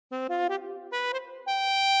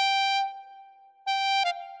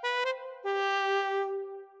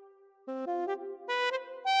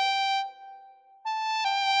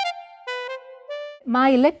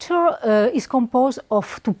My lecture is composed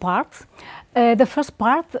of two parts. In the first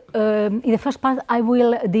part, I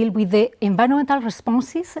will deal with the environmental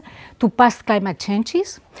responses to past climate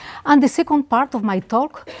changes, and the second part of my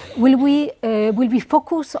talk will be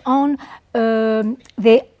focused on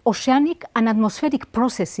the oceanic and atmospheric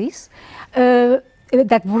processes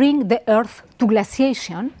that bring the Earth to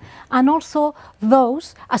glaciation, and also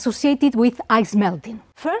those associated with ice melting.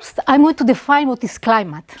 First, I'm going to define what is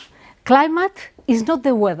climate. Climate is not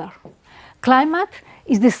the weather. Climate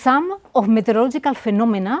is the sum of meteorological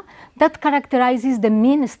phenomena that characterizes the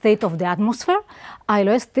mean state of the atmosphere,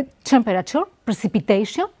 i.e. temperature,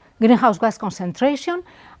 precipitation, greenhouse gas concentration,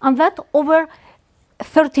 and that over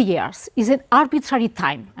 30 years is an arbitrary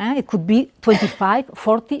time. It could be 25,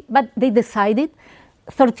 40, but they decided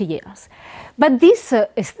 30 years. But this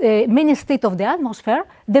mean state of the atmosphere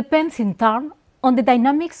depends in turn on the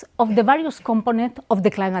dynamics of the various components of the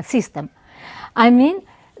climate system. I mean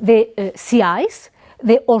the sea ice,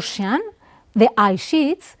 the ocean, the ice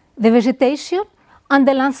sheets, the vegetation, and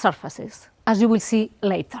the land surfaces, as you will see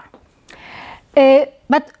later.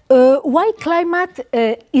 But why climate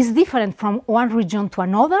is different from one region to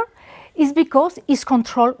another is because it's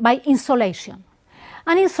controlled by insolation.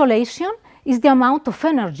 And insolation is the amount of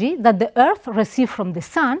energy that the Earth receives from the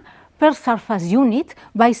sun per surface unit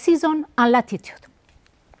by season and latitude.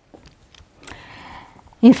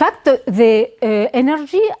 In fact, the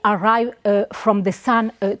energy arrives from the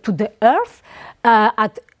sun to the Earth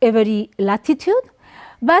at every latitude,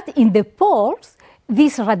 but in the poles,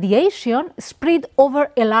 this radiation spread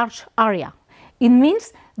over a large area. It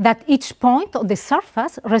means that each point of the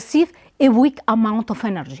surface receives a weak amount of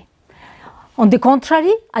energy. On the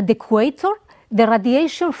contrary, at the equator, the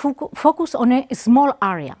radiation focuses on a small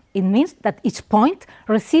area. It means that each point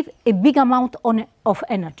receives a big amount of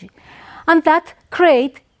energy. And that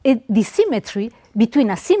creates a asymmetry between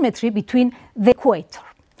the equator.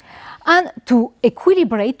 And to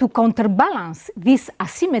equilibrate, to counterbalance this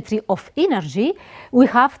asymmetry of energy, we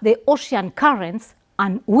have the ocean currents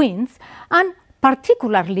and winds, and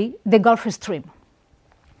particularly the Gulf Stream.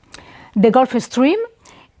 The Gulf Stream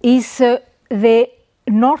is the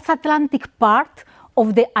North Atlantic part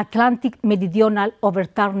of the Atlantic Meridional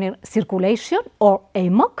Overturner Circulation, or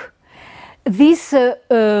AMOC. This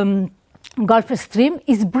Gulf Stream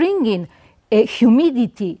is bringing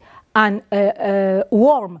humidity and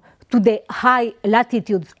warmth to the high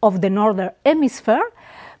latitudes of the northern hemisphere,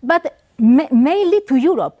 but mainly to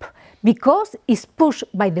Europe, because it's pushed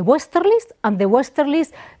by the westerlies, and the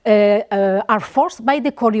westerlies are forced by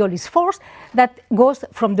the Coriolis force that goes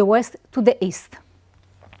from the west to the east.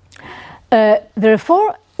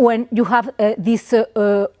 Therefore, when you have this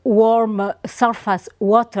warm surface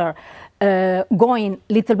water going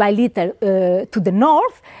little by little to the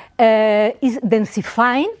north, is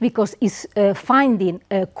densifying because it's finding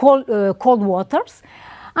cold waters,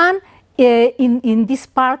 and in this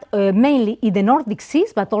part, mainly in the Nordic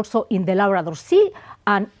seas, but also in the Labrador Sea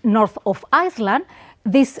and north of Iceland,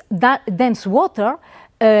 this dense water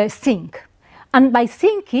sink. And by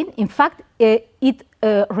sinking, in fact, it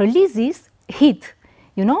releases heat,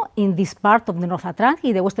 in this part of the North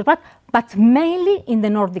Atlantic, the western part, but mainly in the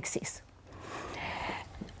Nordic seas.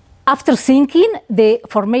 After sinking, the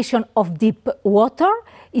formation of deep water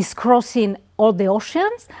is crossing all the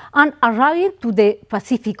oceans and arriving to the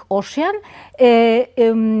Pacific Ocean.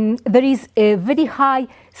 There is a very high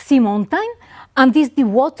sea mountain, and this deep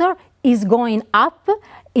water is going up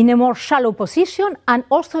in a more shallow position and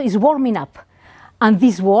also is warming up. And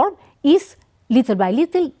this warmth is little by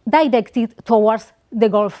little directed towards the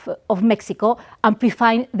Gulf of Mexico,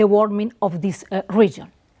 amplifying the warming of this region.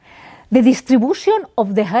 The distribution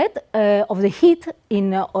of the heat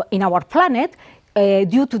in our planet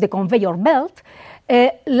due to the conveyor belt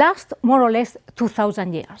lasts more or less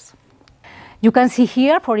 2,000 years. You can see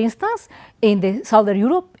here, for instance, in the southern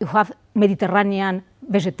Europe, you have Mediterranean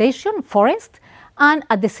vegetation, forest, and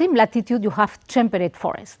at the same latitude, you have temperate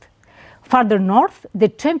forest. Farther north, the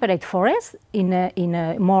temperate forest in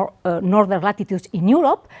more northern latitudes in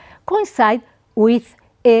Europe coincide with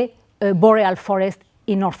a boreal forest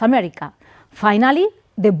in North America. Finally,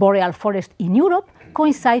 the boreal forest in Europe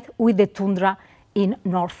coincides with the tundra in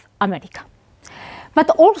North America. But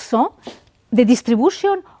also, the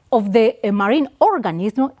distribution of the marine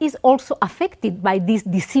organism is also affected by this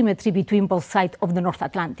dissymmetry between both sides of the North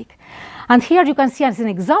Atlantic. And here you can see as an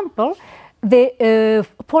example the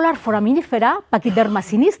polar foraminifera Pachyderma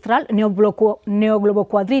sinistral,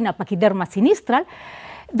 Neogloboquadrina Pachyderma sinistral,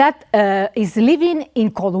 that is living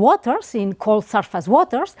in cold waters, in cold surface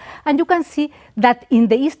waters, and you can see that in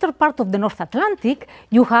the eastern part of the North Atlantic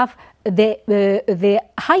you have the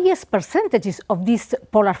highest percentages of these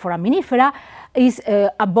polar foraminifera is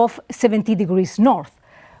above 70 degrees north,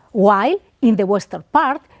 while in the western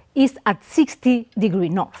part is at 60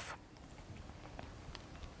 degrees north.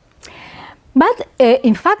 But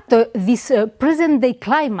in fact, this present-day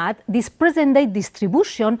climate, this present-day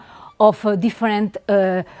distribution of different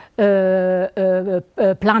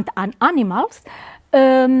plant and animals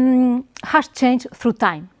has changed through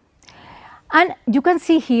time. And you can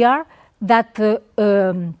see here that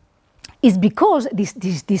is because these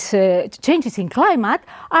changes in climate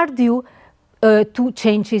are due to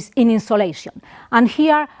changes in insolation. And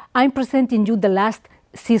here I'm presenting you the last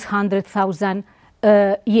 600,000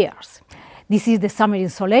 years. This is the summer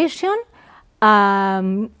insolation at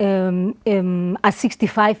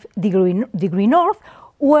 65 degree north,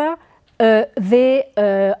 where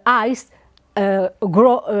the ice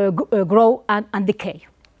grow and decay.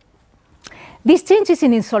 These changes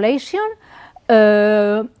in insolation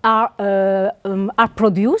are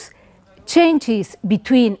produced changes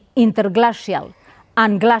between interglacial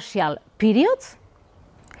and glacial periods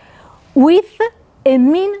with a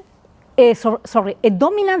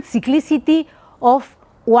dominant cyclicity of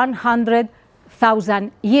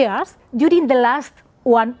 100,000 years during the last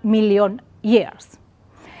 1 million years.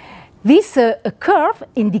 This curve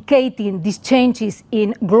indicating these changes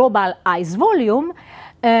in global ice volume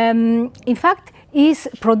in fact is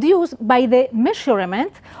produced by the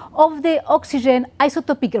measurement of the oxygen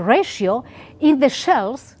isotopic ratio in the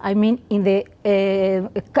shells, I mean in the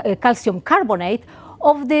calcium carbonate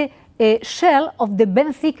of the shell of the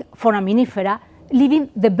benthic foraminifera leaving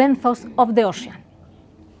the benthos of the ocean.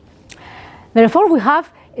 Therefore, we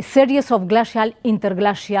have a series of glacial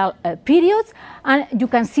interglacial periods, and you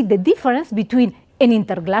can see the difference between an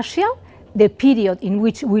interglacial, the period in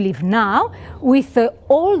which we live now, with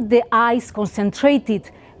all the ice concentrated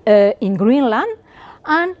in Greenland,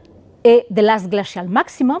 and the last glacial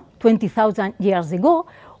maximum, 20,000 years ago,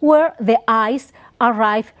 where the ice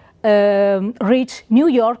arrived, reached New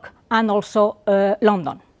York and also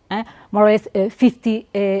London, more or less 50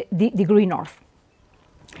 degree north.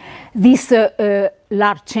 These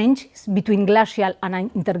large changes between glacial and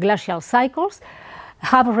interglacial cycles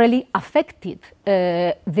have really affected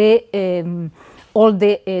all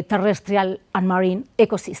the terrestrial and marine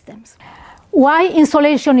ecosystems. Why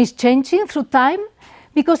insolation is changing through time?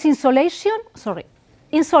 Because insolation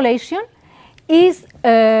is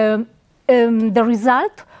the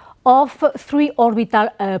result of three orbital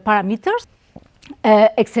parameters.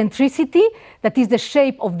 Eccentricity, that is the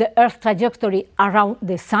shape of the Earth trajectory around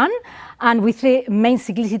the Sun, and with a main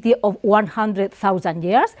cyclicity of 100,000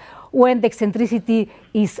 years. When the eccentricity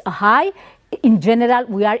is high, in general,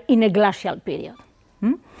 we are in a glacial period.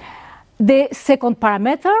 The second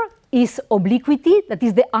parameter is obliquity, that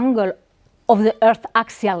is the angle of the Earth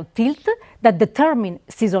axial tilt that determines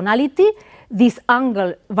seasonality. This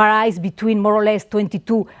angle varies between more or less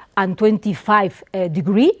 22 and 25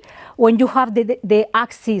 degrees. When you have the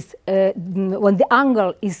axis, when the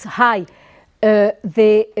angle is high,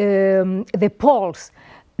 the poles,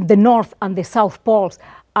 the north and the south poles,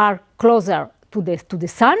 are closer to the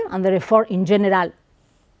Sun, and therefore, in general,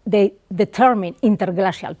 they determine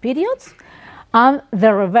interglacial periods, and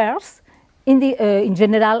the reverse, in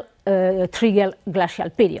general, trigger glacial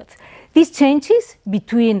periods. These changes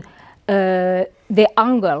between the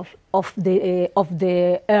angle of the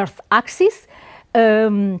Earth axis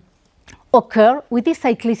occur with a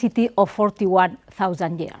cyclicity of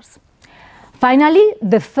 41,000 years. Finally,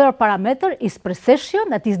 the third parameter is precession,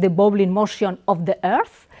 that is the bobbling motion of the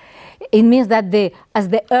Earth. It means that as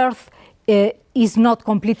the Earth is not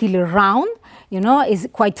completely round, is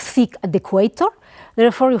quite thick at the equator,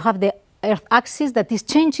 therefore you have the Earth axis that is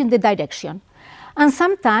changing the direction. And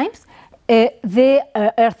sometimes the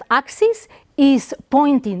Earth axis is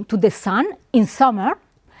pointing to the Sun in summer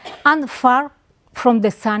and far from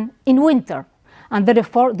the Sun in winter, and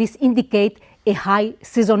therefore this indicates a high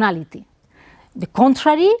seasonality. The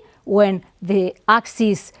contrary, when the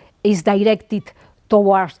axis is directed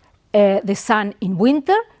towards the Sun in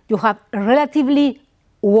winter, you have a relatively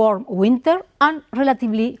warm winter and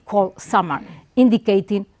relatively cold summer,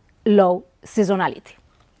 indicating low seasonality.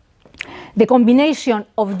 The combination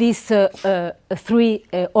of these three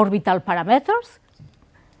orbital parameters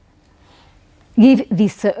give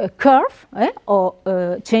this curve or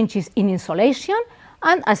changes in insolation,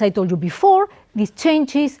 and as I told you before, these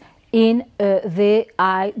changes in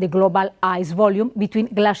the global ice volume between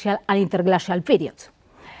glacial and interglacial periods.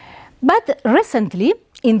 But recently,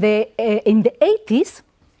 in the 80s,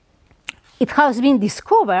 it has been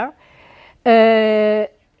discovered the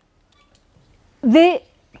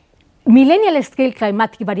millennial scale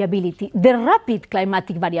climatic variability, the rapid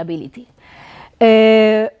climatic variability.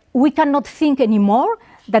 We cannot think anymore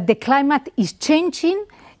that the climate is changing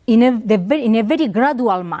in a very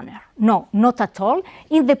gradual manner. No, not at all.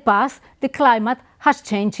 In the past, the climate has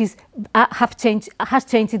changed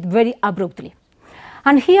very abruptly.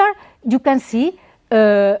 And here you can see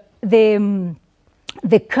the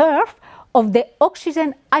curve of the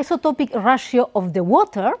oxygen isotopic ratio of the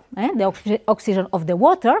water, the oxygen of the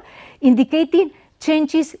water, indicating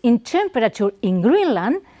changes in temperature in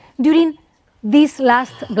Greenland during this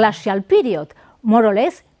last glacial period, more or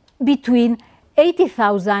less between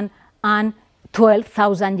 80,000 and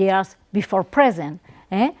 12,000 years before present.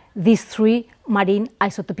 These three marine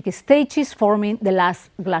isotopic stages forming the last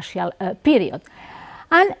glacial period.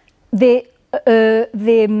 And the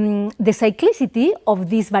cyclicity of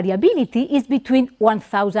this variability is between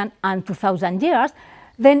 1,000 and 2,000 years,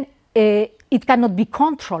 then it cannot be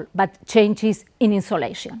controlled, but changes in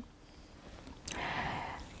insolation.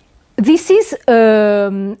 This is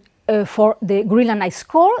for the Greenland ice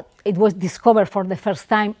core. It was discovered for the first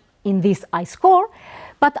time in this ice core,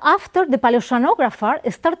 but after the paleoceanographer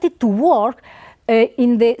started to work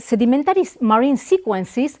in the sedimentary marine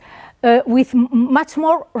sequences with much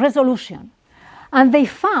more resolution. And they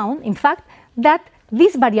found, in fact, that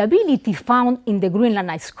this variability found in the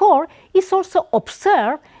Greenland ice core is also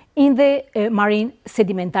observed in the marine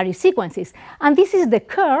sedimentary sequences. And this is the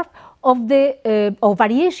curve of the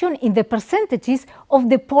variation in the percentages of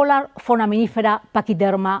the polar foraminifera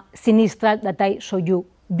Pachyderma sinistra that I showed you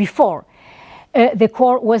before. The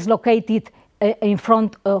core was located in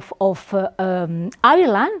front of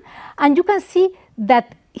Ireland, and you can see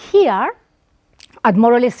that here, at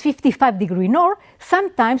more or less 55 degrees north,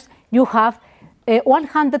 sometimes you have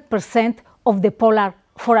 100% of the polar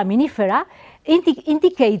foraminifera,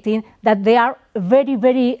 indicating that they are very,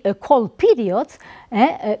 very cold periods,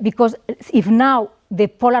 because if now the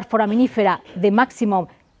polar foraminifera, the maximum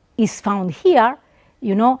is found here,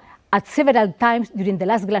 you know, at several times during the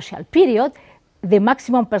last glacial period, the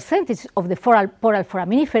maximum percentage of the polar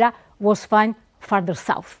foraminifera was found farther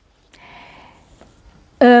south.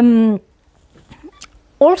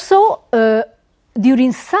 Also,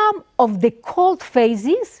 during some of the cold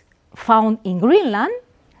phases found in Greenland,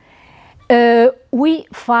 we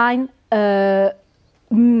find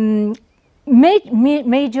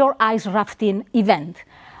major ice rafting event.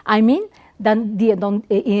 I mean, that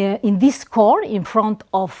in this core in front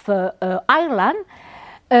of Ireland,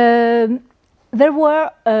 there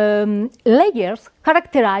were layers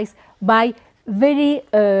characterized by very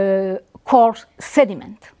coarse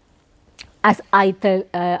sediment, as I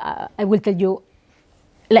will tell you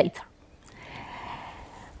later.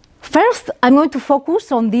 First, I'm going to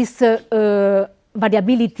focus on this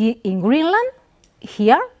variability in Greenland,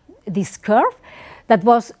 here, this curve, that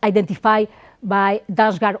was identified by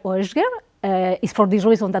Dansgaard-Oeschger. It's for this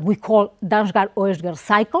reason that we call Dansgaard-Oeschger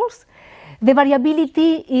cycles. The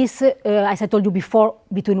variability is, as I told you before,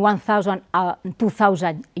 between 1,000 and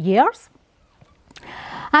 2,000 years.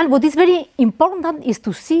 And what is very important is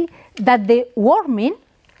to see that the warming,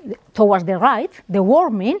 towards the right, the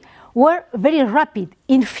warming were very rapid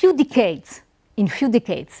in few decades,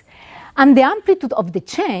 And the amplitude of the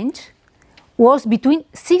change was between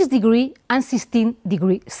 6 degrees and 16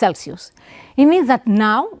 degrees Celsius. It means that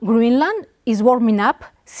now Greenland is warming up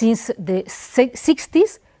since the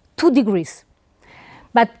 60s 2 degrees.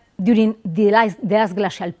 But during the last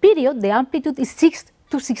glacial period, the amplitude is 6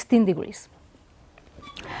 to 16 degrees.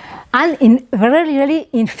 And in very rarely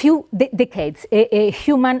in few decades, a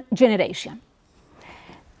human generation.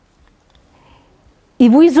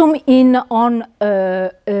 If we zoom in on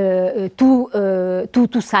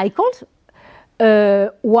two cycles,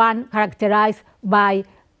 one characterized by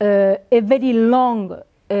a very long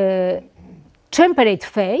temperate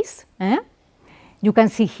phase, you can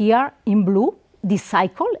see here in blue this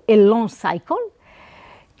cycle, a long cycle,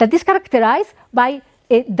 that is characterized by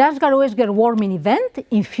a Dansgaard-Oeschger warming event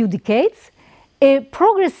in few decades, a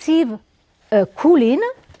progressive cooling,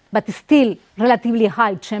 but still relatively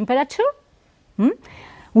high temperature.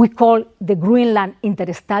 We call the Greenland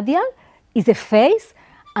interstadial, is a phase,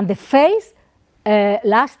 and the phase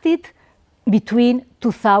lasted between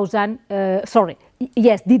 2000,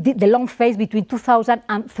 the long phase between 2000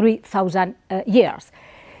 and 3000 years.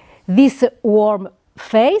 This warm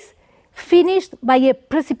phase finished by a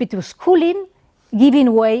precipitous cooling,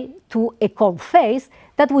 giving way to a cold phase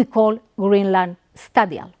that we call Greenland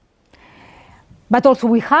stadial. But also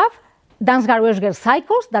we have Dansgaard-Oeschger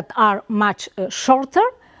cycles that are much shorter.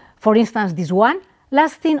 For instance, this one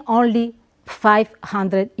lasting only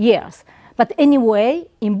 500 years. But anyway,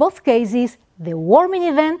 in both cases, the warming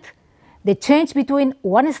event, the change between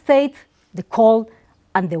one state, the cold,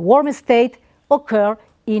 and the warm state occur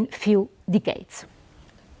in few decades.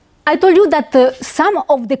 I told you that some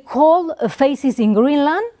of the cold phases in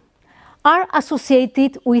Greenland are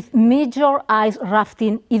associated with major ice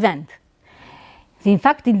rafting event. In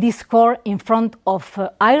fact, in this core in front of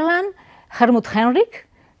Ireland, Helmut Henrik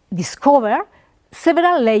discovered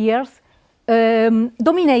several layers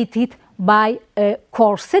dominated by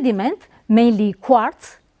core sediment, mainly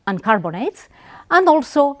quartz and carbonates, and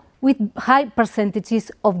also with high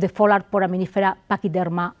percentages of the Follard foraminifera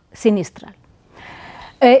Pachyderma sinistral.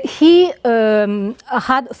 He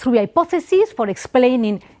had three hypotheses for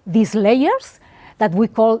explaining these layers that we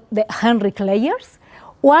call the Henrik layers.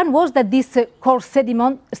 One was that this core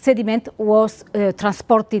sediment was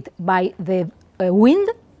transported by the wind.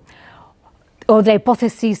 Other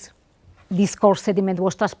hypothesis, this core sediment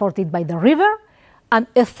was transported by the river. And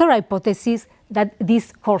a third hypothesis, that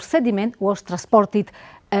this core sediment was transported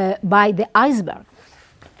by the iceberg.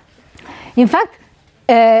 In fact,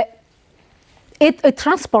 a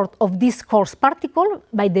transport of this coarse particle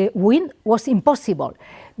by the wind was impossible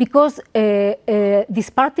because these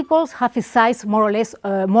particles have a size more or less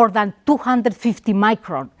more than 250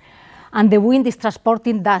 micron, and the wind is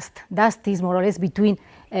transporting dust. Dust is more or less between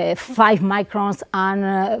 5 microns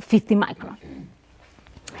and 50 microns.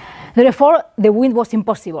 Therefore, the wind was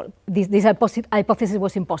impossible. This hypothesis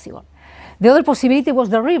was impossible. The other possibility was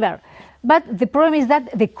the river, but the problem is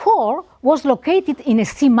that the core was located in a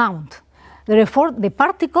seamount. Therefore, the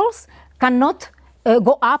particles cannot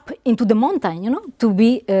go up into the mountain, to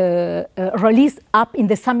be released up in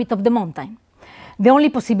the summit of the mountain. The only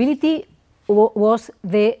possibility was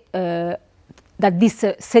that this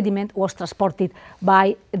sediment was transported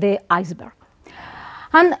by the iceberg.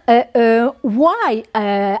 And why,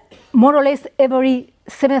 more or less every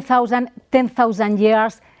 7,000, 10,000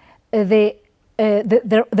 years,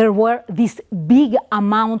 there were this big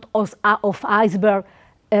amount of iceberg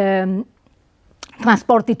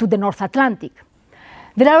transported to the North Atlantic?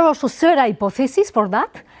 There are also several hypotheses for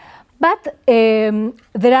that, but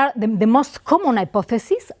there are the most common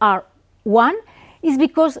hypotheses are: one is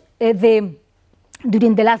because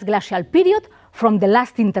during the last glacial period, from the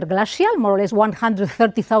last interglacial, more or less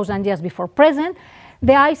 130,000 years before present,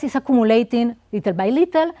 the ice is accumulating little by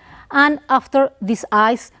little, and after this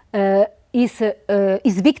ice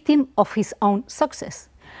is victim of his own success.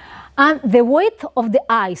 And the weight of the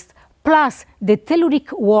ice plus the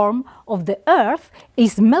telluric warmth of the Earth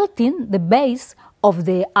is melting the base of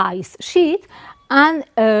the ice sheet and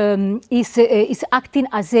is acting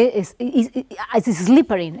as a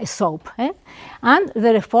slippery, a soap. And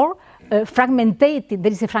therefore, there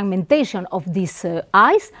is a fragmentation of this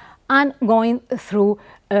ice and going through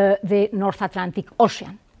the North Atlantic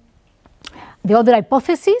Ocean. The other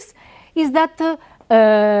hypothesis is that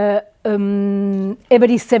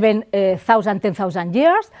every 7,000, 10,000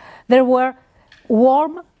 years, there were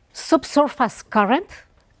warm subsurface currents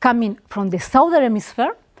coming from the southern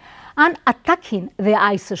hemisphere and attacking the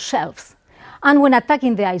ice shelves. And when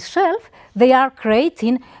attacking the ice shelf, they are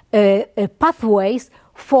creating pathways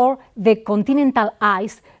for the continental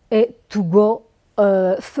ice to go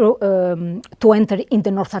through, to enter in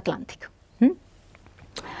the North Atlantic.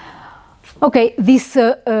 Okay,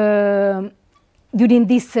 during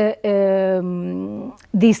this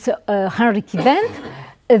Henrik event,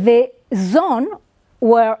 the zone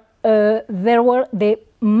where there were the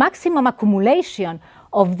maximum accumulation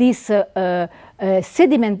of this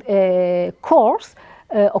sediment cores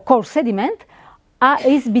or core sediment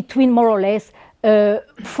is between more or less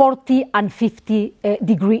 40 and 50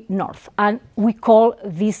 degree north, and we call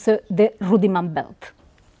this the Rudiment belt.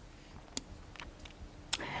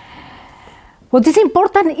 What is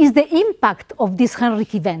important is the impact of this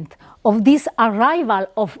Henrik event, of this arrival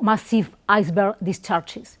of massive iceberg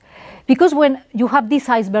discharges. Because when you have these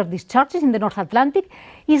iceberg discharges in the North Atlantic,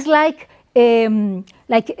 it's like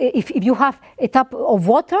if you have a tap of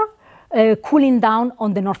water cooling down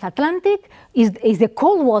on the North Atlantic, is the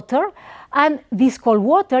cold water, and this cold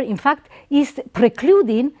water, in fact, is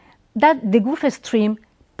precluding that the Gulf Stream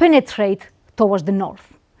penetrate towards the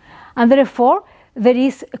north. And therefore, there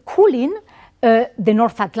is cooling the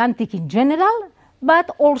North Atlantic in general,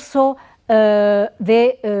 but also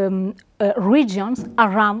the regions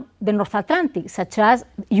around the North Atlantic, such as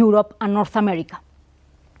Europe and North America.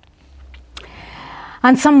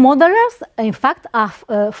 And some modelers, in fact, have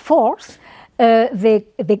forced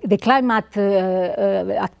the climate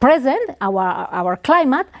at present, our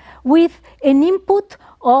climate, with an input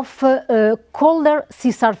of colder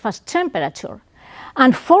sea surface temperature.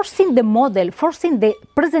 And forcing the model, forcing the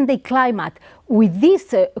present-day climate with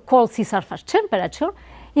this cold sea surface temperature,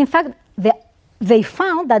 in fact, they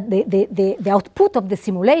found that the output of the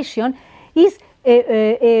simulation is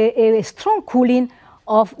a strong cooling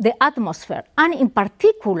of the atmosphere, and in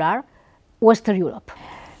particular, Western Europe.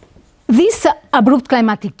 These abrupt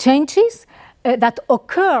climatic changes that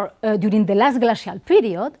occur during the last glacial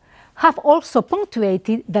period have also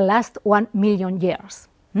punctuated the last 1 million years.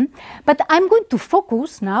 But I'm going to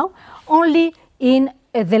focus now only in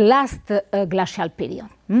the last glacial period,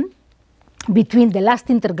 between the last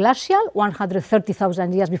interglacial,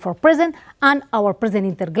 130,000 years before present, and our present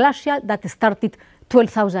interglacial that started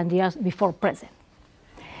 12,000 years before present.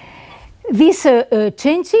 These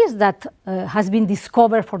changes that has been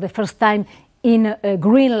discovered for the first time in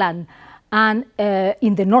Greenland and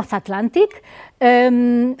in the North Atlantic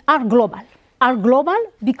are global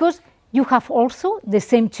because you have also the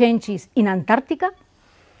same changes in Antarctica,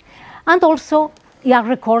 and also are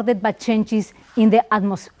recorded by changes in the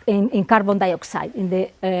in carbon dioxide, in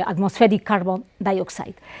the atmospheric carbon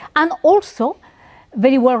dioxide, and also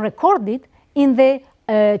very well recorded in the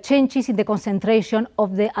changes in the concentration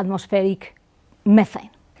of the atmospheric methane.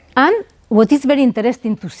 And what is very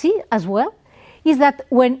interesting to see as well is that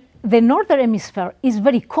when the northern hemisphere is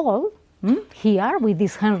very cold, here with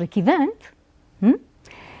this Henrik event,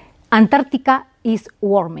 Antarctica is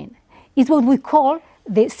warming. It's what we call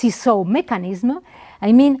the seesaw mechanism.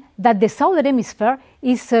 I mean that the southern hemisphere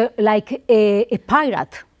is like a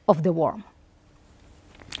pirate of the worm.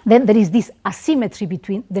 Then there is this asymmetry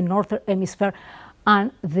between the northern hemisphere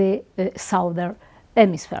and the southern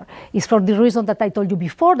hemisphere. It's for the reason that I told you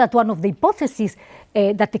before, that one of the hypotheses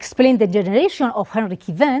that explain the generation of Henrik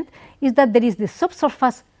event is that there is the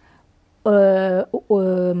subsurface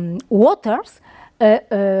waters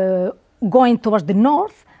going towards the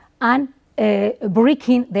north and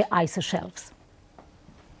breaking the ice shelves.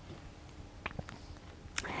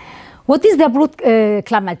 What is the abrupt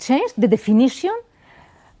climate change? The definition.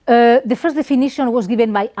 The first definition was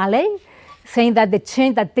given by Allais, saying that the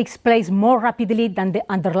change that takes place more rapidly than the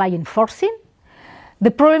underlying forcing.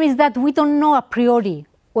 The problem is that we don't know a priori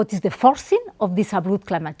what is the forcing of this abrupt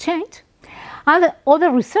climate change. And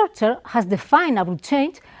other researcher has defined abrupt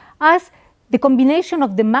change as the combination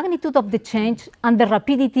of the magnitude of the change and the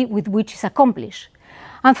rapidity with which it's accomplished.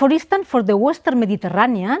 And for instance, for the Western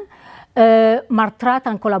Mediterranean, Martrat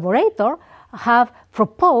and collaborator have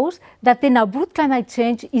proposed that an abrupt climate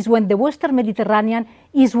change is when the Western Mediterranean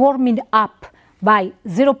is warming up by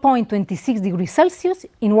 0.26 degrees Celsius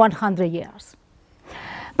in 100 years.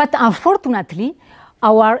 But unfortunately,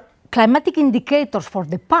 our climatic indicators for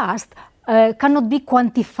the past cannot be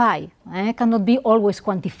quantified, cannot be always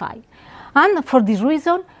quantified. And for this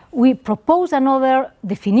reason, we propose another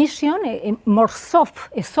definition,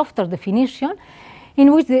 a softer definition,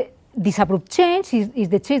 in which this abrupt change is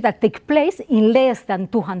the change that takes place in less than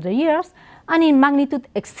 200 years and in magnitude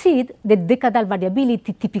exceed the decadal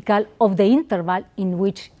variability typical of the interval in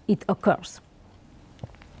which it occurs.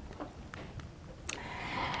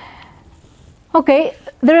 Okay,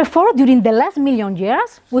 therefore, during the last million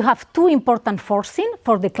years, we have two important forcing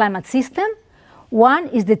for the climate system. One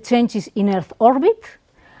is the changes in Earth orbit,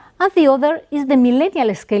 and the other is the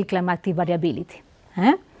millennial scale climatic variability.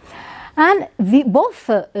 And both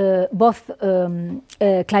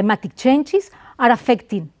climatic changes are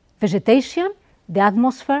affecting vegetation, the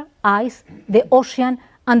atmosphere, ice, the ocean,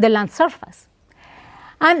 and the land surface.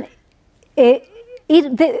 And they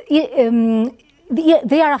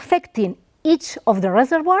are affecting each of the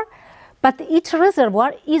reservoir, but each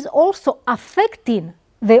reservoir is also affecting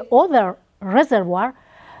the other reservoir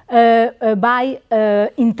by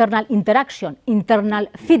internal interaction, internal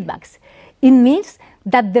feedbacks. It means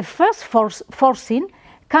that the first forcing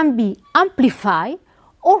can be amplified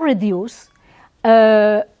or reduced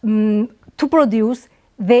to produce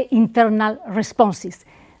the internal responses,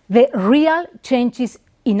 the real changes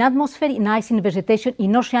in atmosphere, in ice, in vegetation,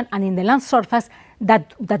 in ocean, and in the land surface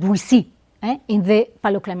that we see in the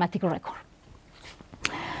paleoclimatic record.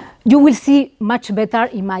 You will see much better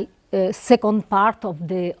in my second part of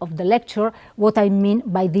the lecture what I mean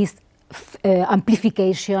by this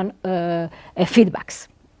amplification feedbacks.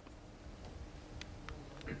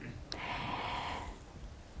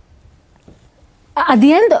 At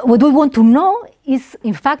the end, what we want to know is,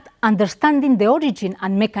 in fact, understanding the origin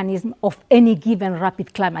and mechanism of any given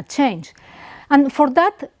rapid climate change. And for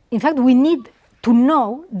that, in fact, we need to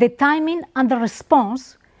know the timing and the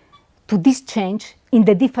response to this change in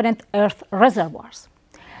the different Earth reservoirs.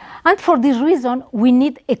 And for this reason, we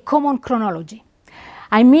need a common chronology.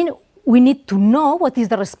 I mean, we need to know what is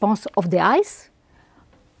the response of the ice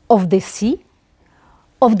of the sea,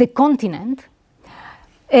 of the continent,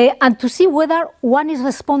 and to see whether one is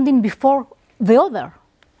responding before the other,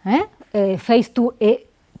 faced to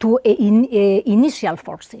initial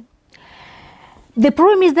forcing. The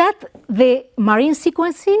problem is that the marine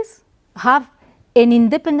sequences have an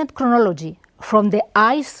independent chronology from the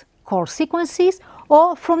ice core sequences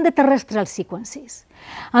or from the terrestrial sequences.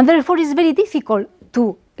 And therefore, it's very difficult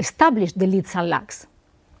to establish the leads and lags.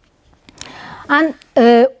 And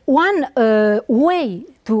one way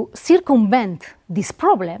to circumvent this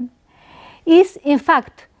problem is, in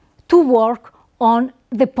fact, to work on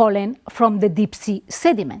the pollen from the deep sea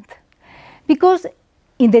sediment. Because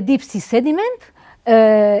in the deep sea sediment,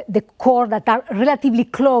 the core that are relatively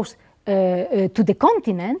close to the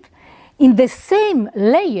continent, in the same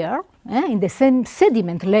layer, in the same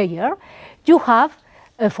sediment layer, you have,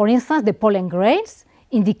 for instance, the pollen grains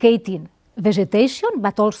indicating vegetation,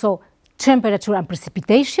 but also temperature and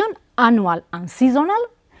precipitation, annual and seasonal.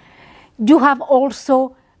 You have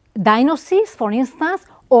also dinocies, for instance,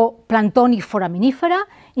 or planktonic foraminifera,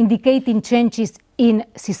 indicating changes in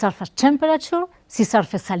sea surface temperature, sea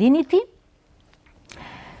surface salinity.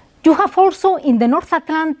 You have also in the North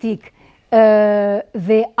Atlantic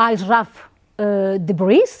the ice raft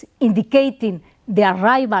debris, indicating the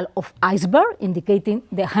arrival of iceberg, indicating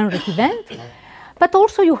the Henrik event. But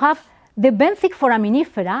also you have the benthic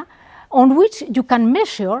foraminifera, on which you can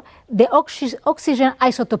measure the oxygen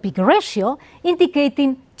isotopic ratio,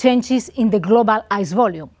 indicating changes in the global ice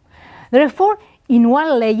volume. Therefore, in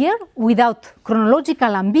one layer, without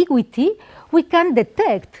chronological ambiguity, we can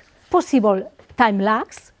detect possible time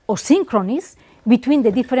lags or synchronies between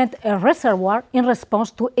the different reservoirs in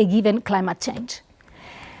response to a given climate change.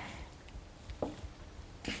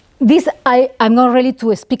 This, I'm not ready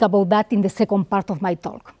to speak about that in the second part of my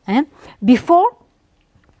talk. Before,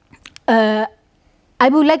 I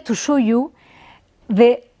would like to show you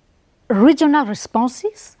the regional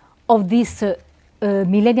responses of this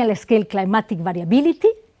millennial scale climatic variability,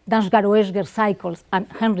 Dansgaard-Oeschger cycles and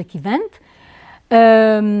Henrik event,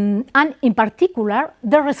 and in particular,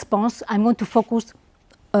 the response, I'm going to focus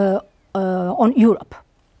on Europe.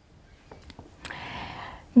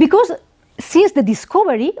 Because since the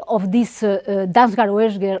discovery of this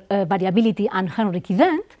Dansgaard-Oeschger variability and Henrik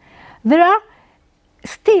event, there are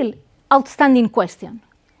still outstanding questions.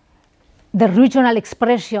 The regional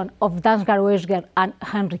expression of Dansgaard-Oeschger and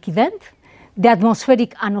Henrik event, the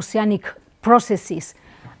atmospheric and oceanic processes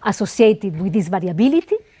associated with this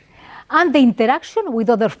variability, and the interaction with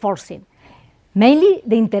other forcing, mainly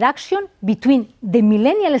the interaction between the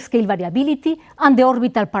millennial scale variability and the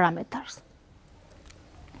orbital parameters.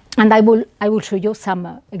 And I will show you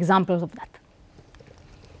some examples of that.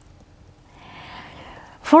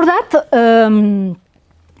 For that,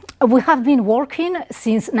 we have been working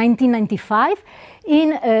since 1995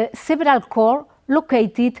 in several cores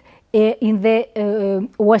located in the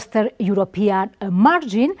Western European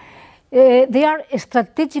margin. They are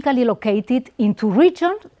strategically located in two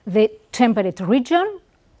regions, the temperate region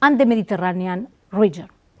and the Mediterranean region,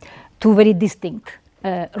 two very distinct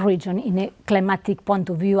regions in a climatic point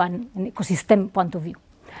of view and an ecosystem point of view.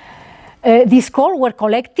 These cores were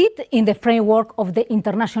collected in the framework of the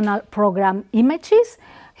international program images.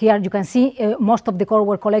 Here you can see most of the cores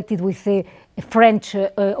were collected with a French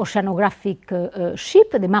oceanographic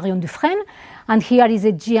ship, the Marion Dufresne, and here is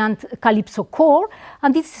a giant Calypso core,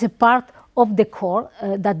 and this is a part of the core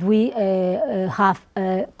that we have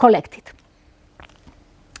collected.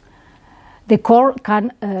 The core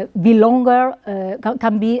can be longer,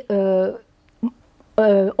 can be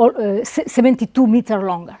 72 meters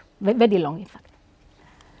longer, very long in fact.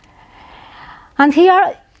 And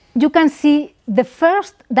here you can see the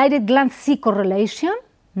first direct land sea correlation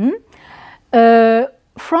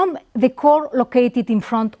from the core located in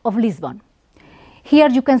front of Lisbon. Here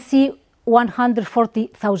you can see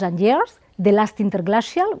 140,000 years, the last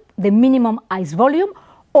interglacial, the minimum ice volume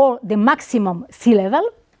or the maximum sea level,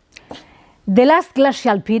 the last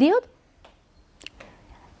glacial period,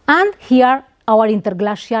 and here our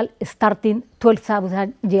interglacial starting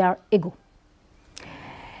 12,000 years ago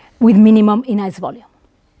with minimum in ice volume.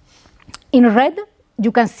 In red,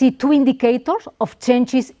 you can see two indicators of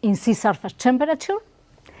changes in sea surface temperature.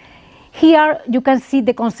 Here you can see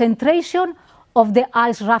the concentration of the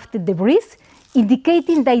ice rafted debris,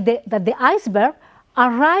 indicating that the iceberg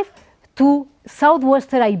arrived to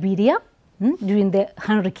southwestern Iberia during the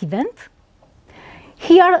Henrik event.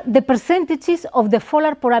 Here the percentages of the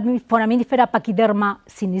polar foraminifera Pachyderma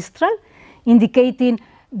sinistral, indicating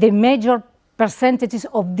the major percentages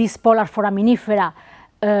of these polar foraminifera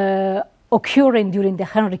occurring during the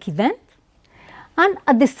Henrik event. and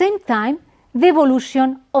at the same time, the evolution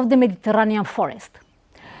of the Mediterranean forest.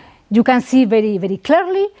 You can see very, very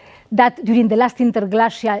clearly that during the last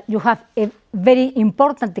interglacial, you have a very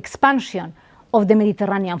important expansion of the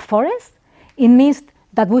Mediterranean forest. It means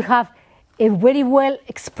that we have a very well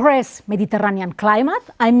expressed Mediterranean climate.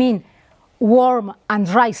 I mean, warm and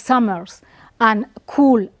dry summers and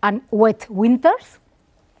cool and wet winters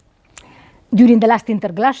during the last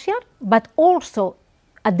interglacial, but also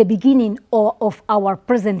at the beginning of our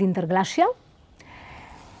present interglacial.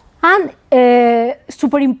 And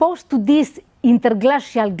superimposed to this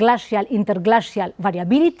interglacial, glacial, interglacial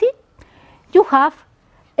variability, you have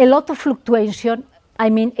a lot of fluctuation, I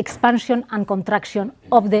mean expansion and contraction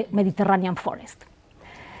of the Mediterranean forest.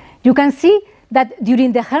 You can see that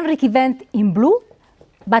during the Henrik event in blue,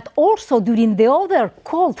 but also during the other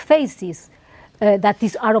cold phases that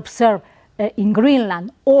are observed in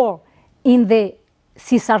Greenland or in the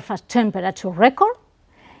sea surface temperature record,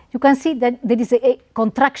 you can see that there is a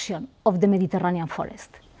contraction of the Mediterranean forest.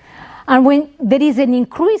 And when there is an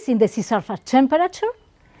increase in the sea surface temperature,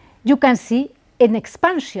 you can see an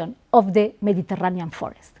expansion of the Mediterranean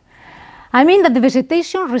forest. I mean that the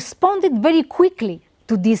vegetation responded very quickly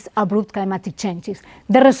to these abrupt climatic changes.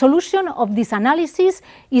 The resolution of this analysis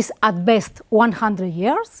is at best 100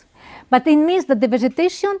 years, but it means that the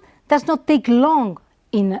vegetation does not take long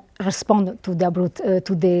in respond to the abrupt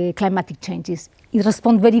to the climatic changes. It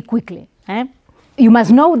responds very quickly. You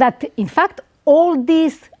must know that, in fact, all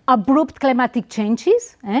these abrupt climatic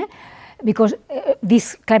changes, because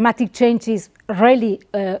these climatic changes really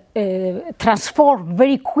transform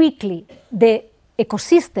very quickly the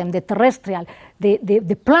ecosystem, the terrestrial,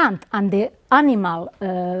 the plant and the animal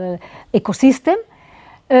ecosystem,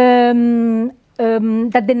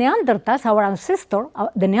 that the Neanderthals, our ancestor,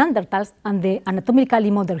 the Neanderthals and the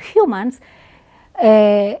anatomically modern humans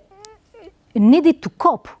needed to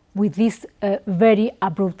cope with these very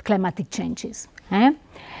abrupt climatic changes.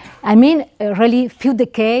 I mean, really few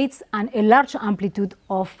decades and a large amplitude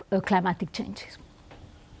of climatic changes.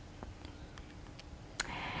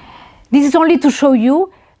 This is only to show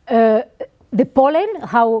you the pollen,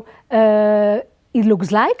 how it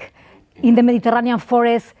looks like. In the Mediterranean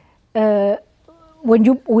forest,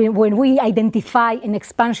 when we identify an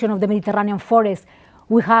expansion of the Mediterranean forest,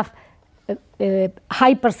 we have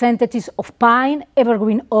high percentages of pine,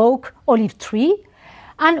 evergreen oak, olive tree.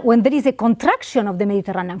 And when there is a contraction of the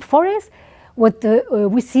Mediterranean forest, what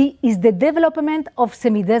we see is the development of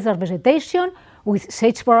semi-desert vegetation with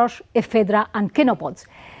sagebrush, ephedra, and canopods.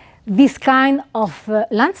 This kind of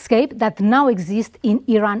landscape that now exists in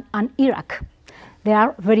Iran and Iraq. They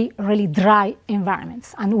are very, really dry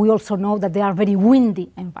environments, and we also know that they are very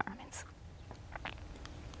windy environments.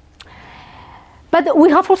 But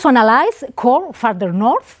we have also analyzed core further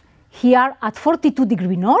north, here at 42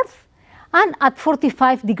 degrees north, and at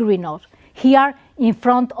 45 degrees north, here in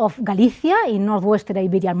front of Galicia, in northwestern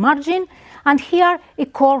Iberian margin, and here a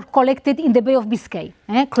core collected in the Bay of Biscay,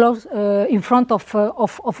 close in front of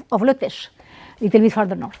Le Teche, a little bit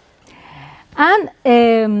further north.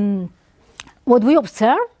 And what we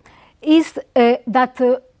observe is that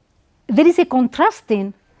there is a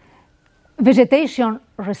contrasting vegetation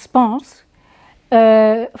response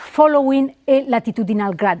following a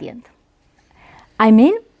latitudinal gradient. I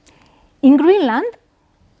mean, in Greenland,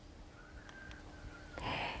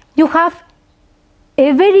 you have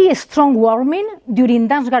a very strong warming during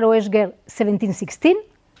Dansgaard-Oeschger 1716,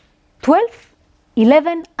 12,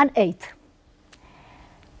 11, and 8.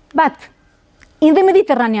 But in the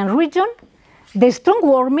Mediterranean region, the strong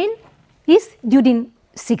warming is during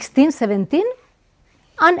 1617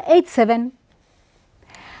 and 87.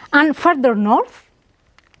 And further north,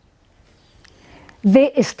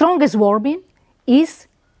 the strongest warming is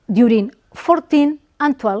during 14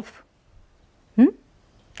 and 12.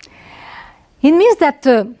 It means that,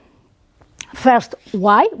 first,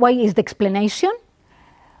 why? Why is the explanation?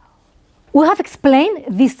 We have explained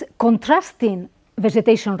this contrasting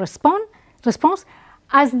vegetation response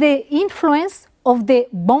as the influence of the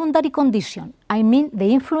boundary condition. I mean, the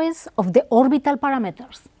influence of the orbital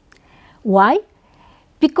parameters. Why?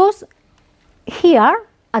 Because here,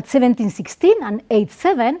 at 1716 and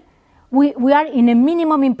 87, we are in a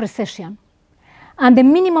minimum in precession. And the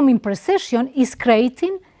minimum in precession is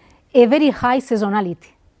creating a very high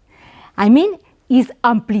seasonality. I mean, is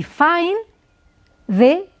amplifying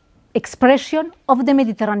the expression of the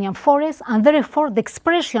Mediterranean forest and therefore the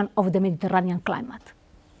expression of the Mediterranean climate.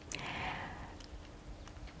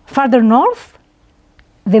 Further north,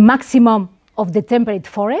 the maximum of the temperate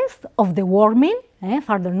forest, of the warming,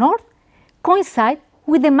 further north, coincide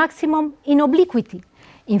with the maximum in obliquity.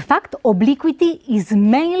 In fact, obliquity is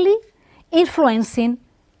mainly influencing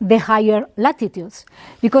the higher latitudes,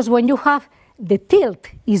 because when you have the tilt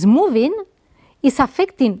is moving, it's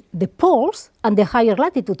affecting the poles and the higher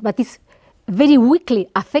latitude, but it's very weakly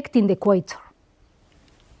affecting the equator.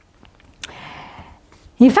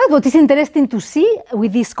 In fact, what is interesting to see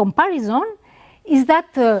with this comparison is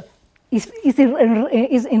that is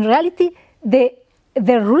in reality the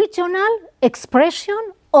regional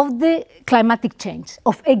expression of the climatic change,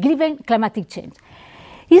 of a given climatic change.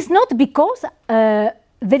 It's not because there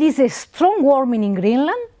is a strong warming in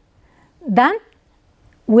Greenland that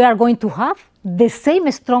we are going to have the same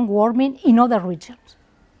strong warming in other regions.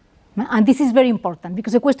 And this is very important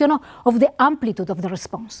because it's a question of the amplitude of the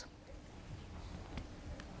response.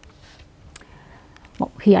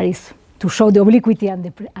 Well, here is to show the obliquity and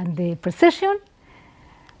the precession.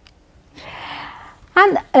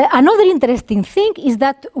 And another interesting thing is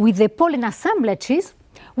that with the pollen assemblages,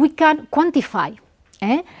 we can quantify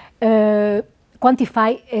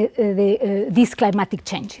these climatic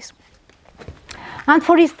changes. And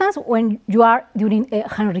for instance, when you are during a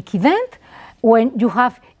Henrich event, when you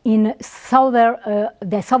have in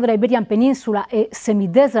the southern Iberian Peninsula a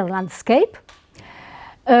semi-desert landscape,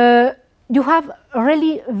 you have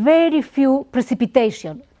really very few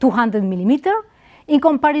precipitation, 200 millimeter, in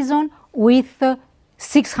comparison with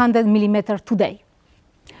 600 millimeter today.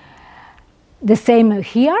 The same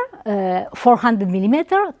here, 400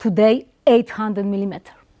 millimeter, today 800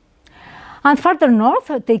 millimeter. And further north,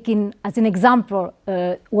 taking as an example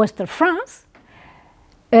Western France,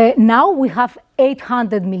 now we have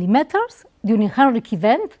 800 millimeters. During Henrich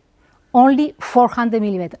event, only 400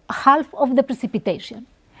 millimeters, half of the precipitation.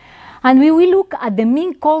 And we will look at the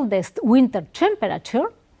mean coldest winter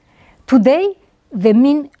temperature. Today, the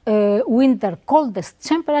mean winter coldest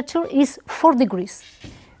temperature is 4 degrees.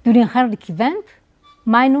 During Henrich event,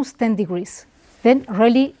 minus 10 degrees. Then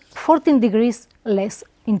really 14 degrees less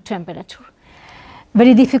in temperature.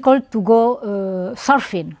 Very difficult to go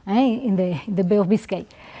surfing in the Bay of Biscay.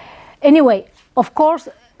 Anyway, of course,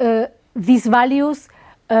 these values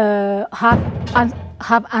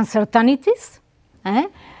have uncertainties.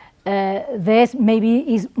 This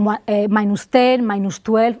maybe is minus 10, minus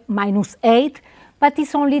 12, minus 8, but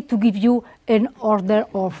it's only to give you an order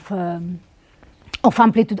of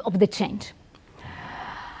amplitude of the change.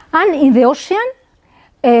 And in the ocean,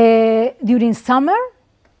 during summer,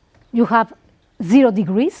 you have 0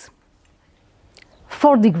 degrees,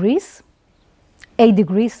 4 degrees, 8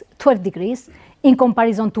 degrees, 12 degrees, in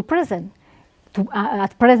comparison to present.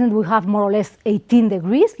 At present, we have more or less 18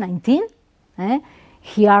 degrees, 19.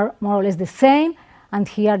 Here, more or less the same, and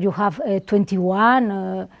here you have 21,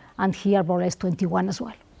 and here more or less 21 as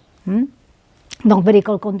well. Not very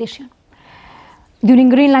cold condition. During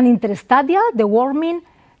Greenland interstadia, the warming,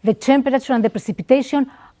 the temperature, and the precipitation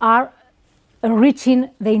are reaching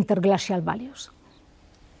the interglacial values.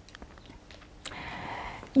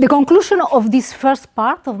 The conclusion of this first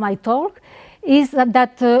part of my talk is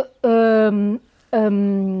that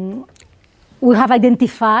we have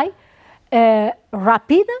identified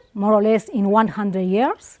rapid, more or less in 100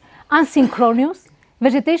 years, and synchronous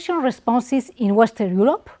vegetation responses in Western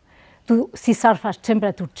Europe to sea surface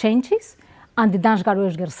temperature changes and the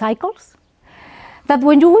Dance-Garosger cycles. That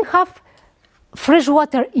when you will have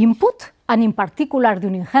freshwater input, and in particular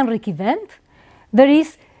during Henrich event, there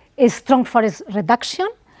is a strong forest reduction,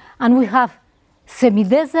 and we have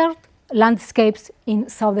semi-desert landscapes in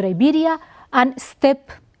southern Iberia and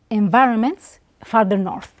steppe environments farther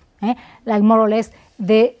north, like more or less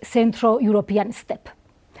the Central European steppe.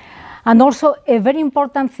 And also a very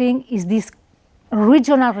important thing is this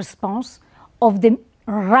regional response of the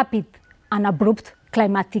rapid and abrupt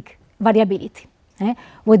climatic variability,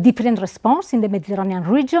 with different response in the Mediterranean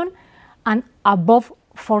region and above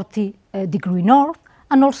 40 degree north,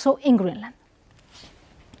 and also in Greenland.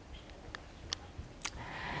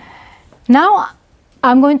 Now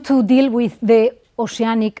I'm going to deal with the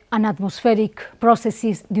oceanic and atmospheric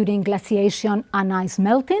processes during glaciation and ice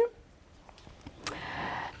melting.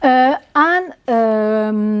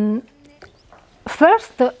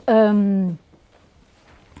 First, I'm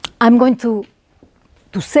going to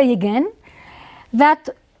say again that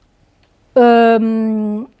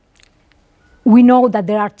we know that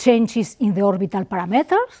there are changes in the orbital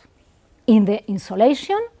parameters, in the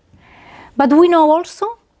insolation, but we know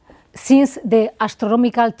also, since the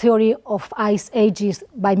astronomical theory of ice ages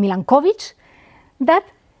by Milankovitch, that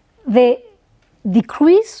the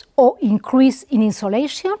decrease or increase in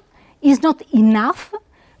insolation is not enough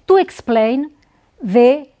to explain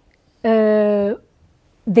the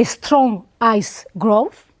strong ice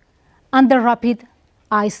growth and the rapid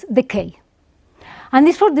ice decay. And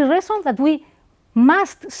it's for the reason that we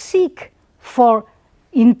must seek for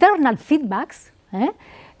internal feedbacks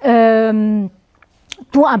to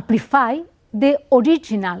amplify the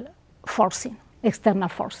original forcing, external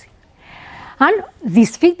forcing. And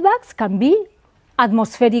these feedbacks can be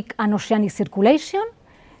atmospheric and oceanic circulation,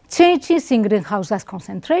 changes in greenhouse gas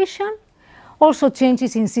concentration, also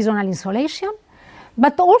changes in seasonal insolation,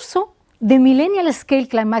 but also the millennial scale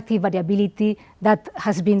climatic variability that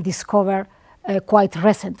has been discovered quite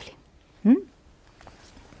recently.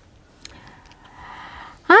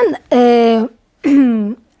 And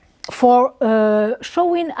for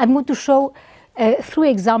showing, I'm going to show 3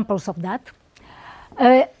 examples of that.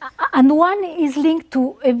 And one is linked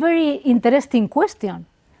to a very interesting question.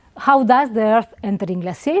 How does the Earth enter in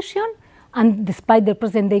glaciation? And despite the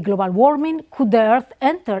present-day global warming, could the Earth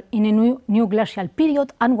enter in a new glacial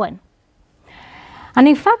period, and when? And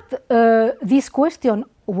in fact, this question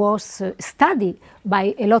was studied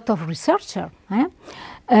by a lot of researchers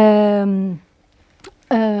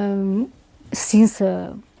since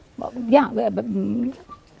the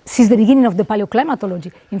beginning of the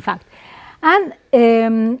paleoclimatology, in fact. And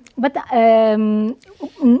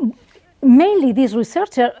mainly these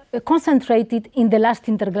researchers concentrated in the last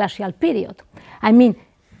interglacial period. I mean,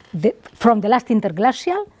 from the last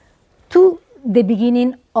interglacial to the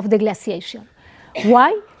beginning of the glaciation.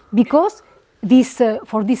 Why? Because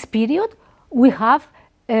for this period we have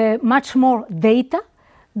much more data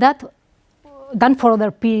than for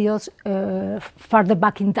other periods further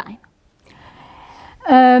back in time.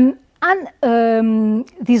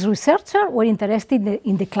 These researchers were interested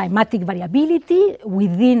in the climatic variability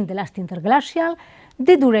within the last interglacial,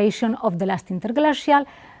 the duration of the last interglacial,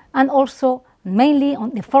 and also mainly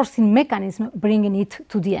on the forcing mechanism bringing it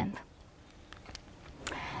to the end.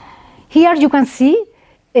 Here you can see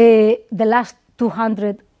the last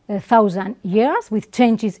 200,000 years with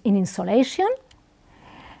changes in insolation.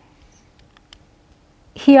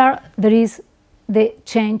 Here there is the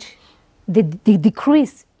change, the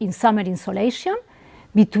decrease in summer insolation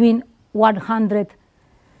between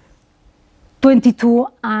 122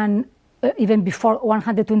 and even before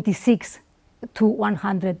 126 to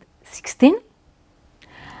 116.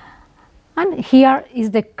 And here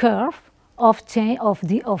is the curve of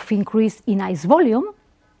increase in ice volume,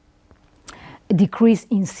 decrease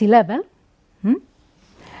in sea level.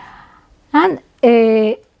 And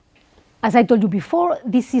as I told you before,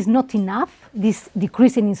 this is not enough, this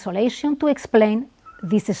decrease in insolation, to explain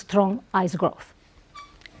this strong ice growth.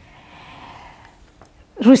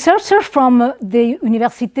 Researchers from the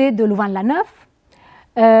Université de Louvain-la-Neuve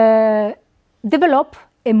developed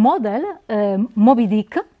a model, Moby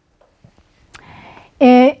Dick,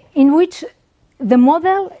 in which the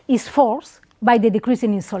model is forced by the decrease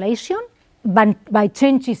in insolation, by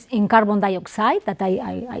changes in carbon dioxide that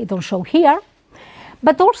I don't show here.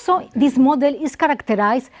 But also, this model is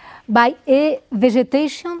characterized by a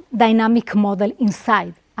vegetation dynamic model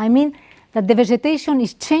inside. I mean that the vegetation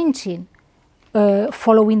is changing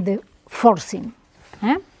following the forcing.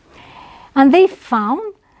 And they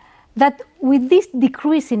found that with this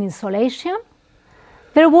decrease in insolation,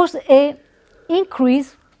 there was an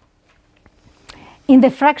increase in the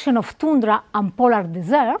fraction of tundra and polar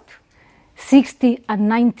desert, 60 and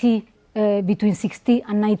 90, between 60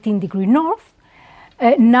 and 19 degrees north.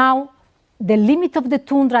 Now, the limit of the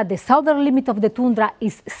tundra, the southern limit of the tundra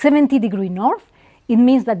is 70 degrees north. It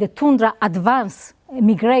means that the tundra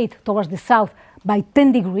migrate towards the south by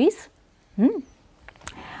 10 degrees.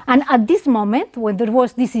 And at this moment, when there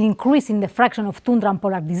was this increase in the fraction of tundra and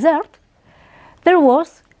polar desert, there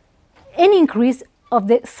was an increase of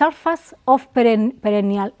the surface of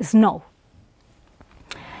perennial snow.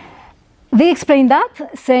 They explained that,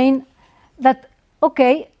 saying that,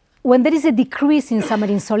 okay, when there is a decrease in summer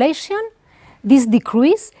insolation, this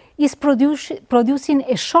decrease is producing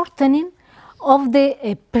a shortening of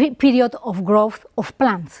the period of growth of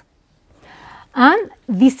plants. And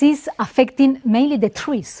this is affecting mainly the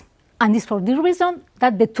trees. And it's for this reason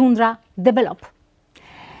that the tundra develop.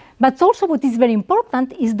 But also what is very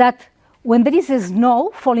important is that when there is a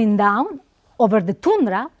snow falling down over the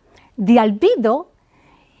tundra, the albedo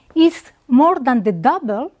is more than the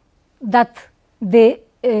double that the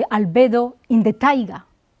albedo in the taiga,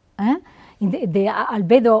 in the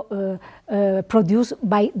albedo produced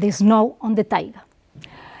by the snow on the taiga.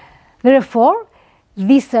 Therefore,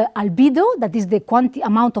 this albedo, that is the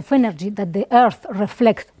amount of energy that the Earth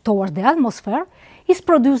reflects towards the atmosphere, is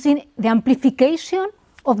producing the amplification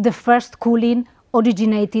of the first cooling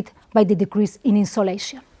originated by the decrease in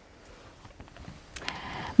insolation.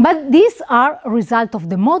 But these are a result of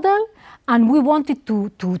the model, and we wanted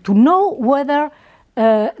to know whether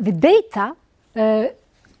the data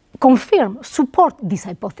support this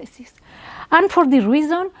hypothesis. And for this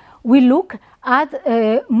reason, we look at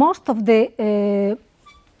most of the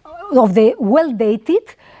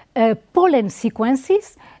well-dated pollen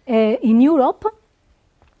sequences in Europe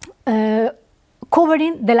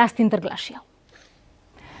covering the last interglacial.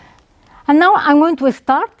 And now I'm going to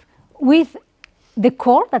start with the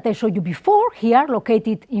core that I showed you before, here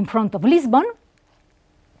located in front of Lisbon.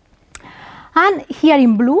 And here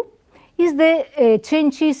in blue is the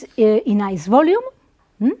changes in ice volume.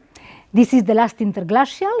 This is the last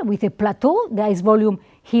interglacial with a plateau. The ice volume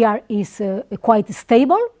here is quite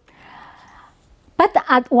stable. But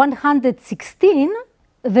at 116,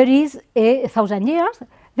 there is 1,000 years,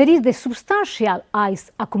 there is the substantial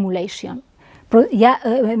ice accumulation,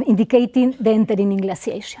 indicating the entering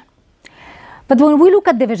glaciation. But when we look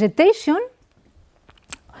at the vegetation,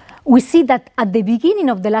 we see that at the beginning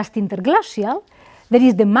of the last interglacial, there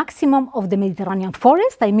is the maximum of the Mediterranean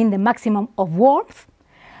forest, I mean the maximum of warmth,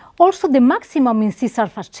 also the maximum in sea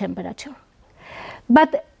surface temperature.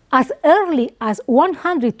 But as early as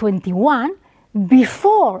 121,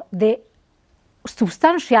 before the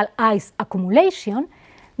substantial ice accumulation,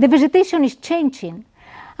 the vegetation is changing.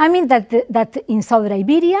 I mean that in Southern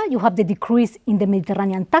Iberia, you have the decrease in the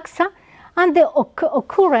Mediterranean taxa and the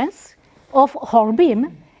occurrence of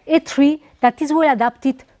hornbeam, a tree that is well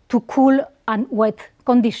adapted to cool and wet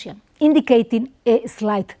conditions, indicating a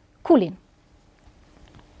slight cooling.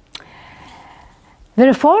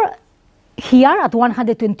 Therefore, here at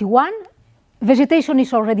 121, vegetation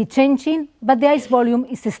is already changing, but the ice volume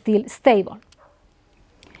is still stable.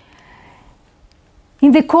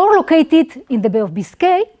 In the core located in the Bay of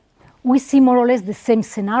Biscay, we see more or less the same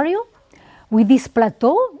scenario with this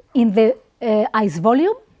plateau in the ice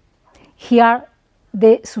volume. Here,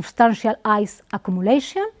 the substantial ice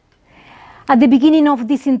accumulation. At the beginning of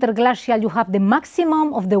this interglacial, you have the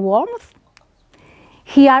maximum of the warmth.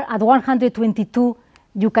 Here at 122,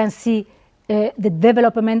 you can see the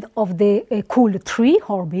development of the cool tree,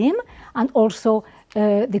 hornbeam, and also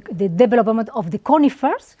the development of the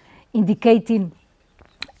conifers, indicating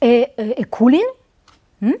a cooling.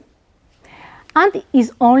 And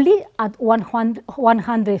is only at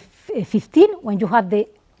 115 when you have the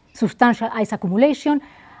substantial ice accumulation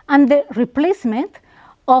and the replacement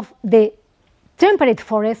of the temperate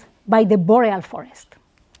forest by the boreal forest.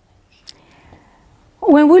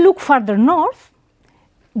 When we look further north,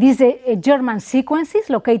 this German sequences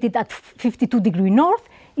located at 52 degrees north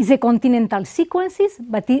is a continental sequence,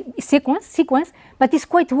 but it's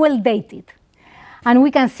quite well dated. And we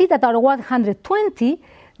can see that at 120,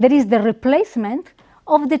 there is the replacement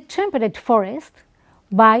of the temperate forest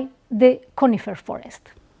by the conifer forest.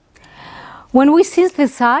 When we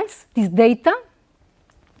synthesize this data,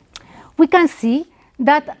 we can see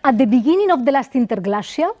that at the beginning of the last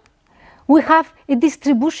interglacial, we have a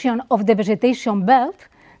distribution of the vegetation belt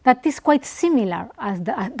that is quite similar as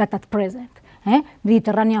that at present.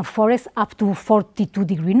 Mediterranean forest up to 42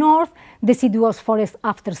 degrees north, deciduous forest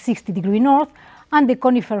after 60 degrees north, and the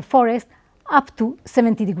conifer forest up to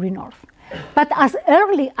 70 degrees north. But as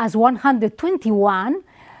early as 121,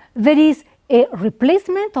 there is a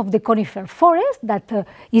replacement of the conifer forest that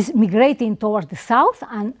is migrating towards the south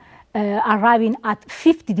and arriving at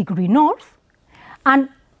 50 degrees north, and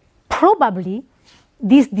probably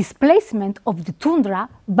this displacement of the tundra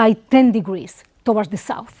by 10 degrees towards the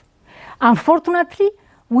south. Unfortunately,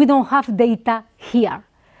 we don't have data here,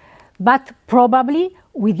 but probably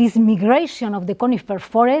with this migration of the conifer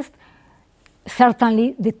forest,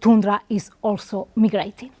 certainly the tundra is also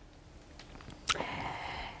migrating.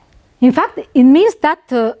 In fact, it means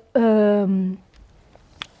that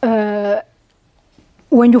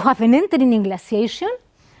when you have an entering glaciation,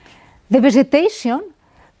 the vegetation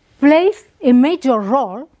plays a major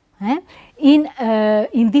role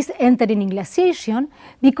in this entering glaciation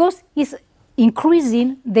because it's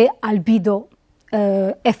increasing the albedo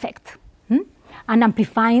effect and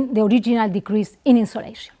amplifying the original decrease in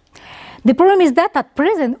insolation. The problem is that at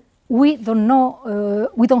present we don't know,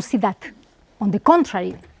 we don't see that. On the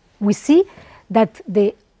contrary, we see that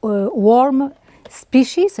the warm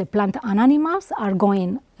species, plant and animals, are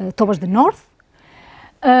going towards the north.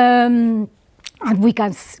 And we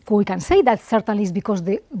can say that certainly is because of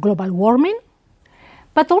the global warming,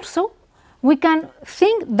 but also we can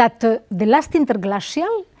think that the last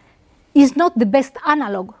interglacial is not the best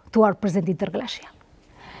analog to our present interglacial,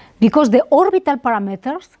 because the orbital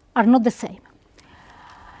parameters are not the same.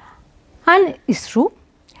 And it's true,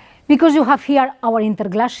 because you have here our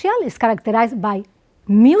interglacial is characterized by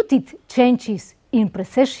muted changes in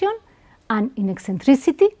precession and in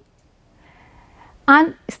eccentricity.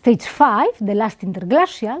 And stage 5, the last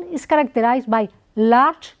interglacial, is characterized by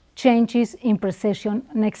large changes in precession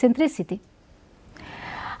and eccentricity.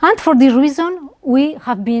 And for this reason, we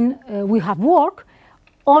have worked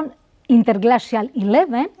on interglacial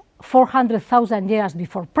 11, 400,000 years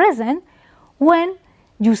before present, when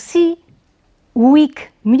you see weak,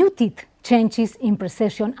 muted changes in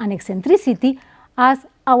precession and eccentricity as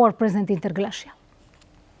our present interglacial.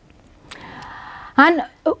 And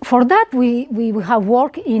for that, we have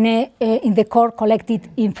worked in the core collected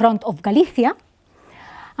in front of Galicia.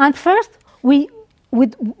 And first,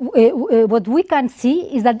 what we can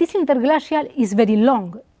see is that this interglacial is very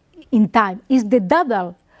long in time. It's the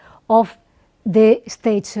double of the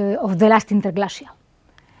stage of the last interglacial.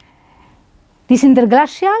 This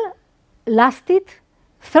interglacial lasted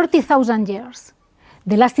 30,000 years.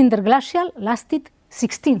 The last interglacial lasted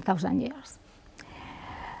 16,000 years.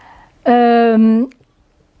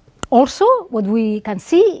 Also, what we can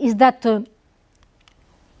see is that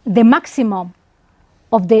the maximum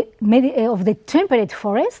of the temperate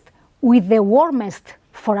forest with the warmest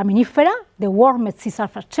foraminifera, the warmest sea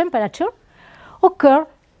surface temperature, occur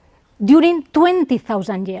during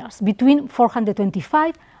 20,000 years, between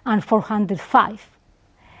 425 and 405.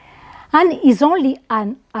 And is only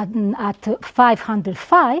at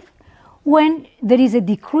 505 when there is a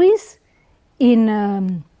decrease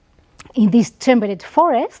in this temperate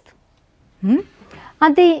forest,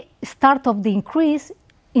 and the start of the increase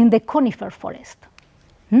in the conifer forest.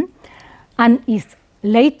 And is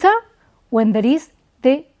later when there is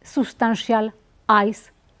the substantial ice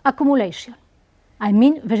accumulation. I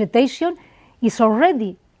mean, vegetation is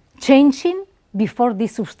already changing before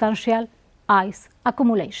this substantial ice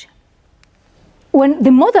accumulation. When the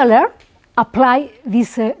modeler applied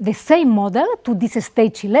the same model to this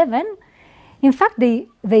stage 11, in fact,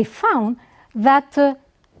 they found that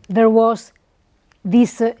there was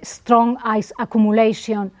this strong ice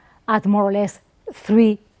accumulation at more or less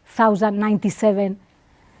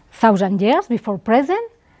 3,097,000 years before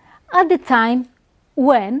present, at the time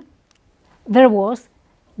when there was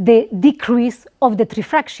the decrease of the tree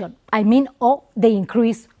fraction, I mean, or the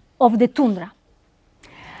increase of the tundra.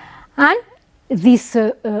 And this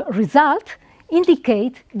result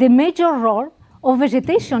indicates the major role of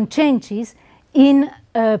vegetation changes in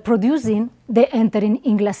producing the entering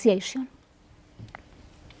in glaciation.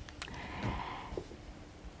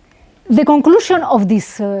 The conclusion of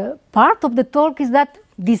this part of the talk is that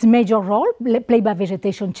this major role played by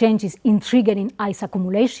vegetation changes in triggering ice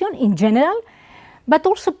accumulation in general, but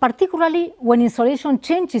also particularly when insolation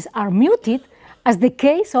changes are muted, as the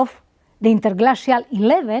case of the interglacial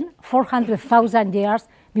 11, 400,000 years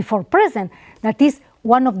before present. That is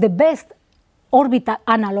one of the best orbital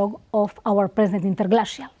analog of our present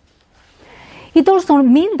interglacial. It also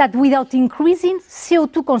means that without increasing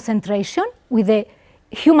CO2 concentration with the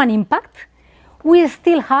human impact, we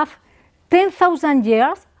still have 10,000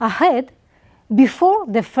 years ahead before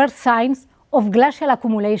the first signs of glacial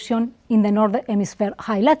accumulation in the northern hemisphere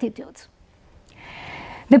high latitudes.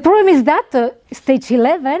 The problem is that stage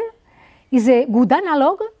 11 is a good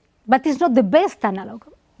analog, but it's not the best analog,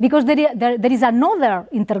 because there is another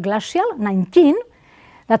interglacial, 19,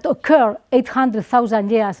 that occurred 800,000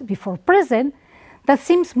 years before present, that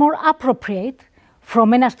seems more appropriate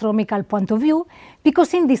from an astronomical point of view,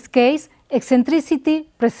 because in this case, eccentricity,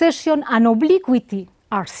 precession, and obliquity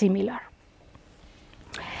are similar.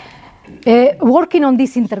 Working on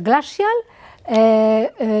this interglacial,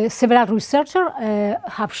 several researchers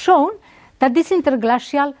have shown that this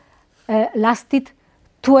interglacial lasted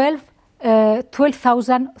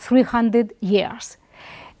 12,300 years.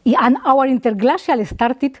 And our interglacial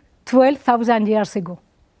started 12,000 years ago.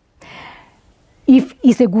 If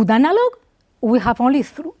it's a good analog, we have only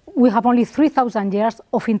 3,000 years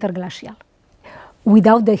of interglacial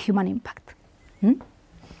without the human impact.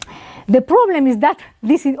 The problem is that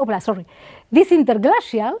this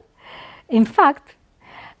interglacial, in fact,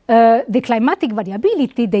 the climatic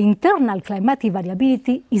variability, the internal climatic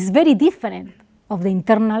variability, is very different of the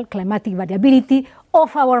internal climatic variability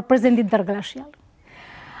of our present interglacial.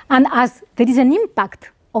 And as there is an impact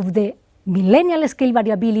of the millennial scale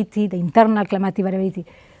variability, the internal climatic variability,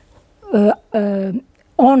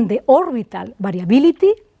 on the orbital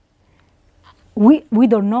variability, we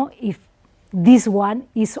don't know if this one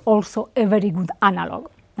is also a very good analog.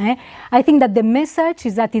 I think that the message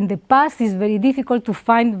is that in the past it's very difficult to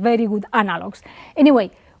find very good analogs.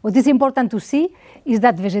 Anyway, what is important to see is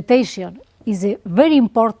that vegetation is a very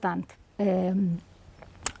important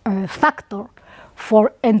factor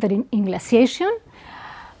for entering in glaciation,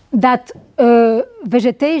 that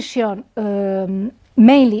vegetation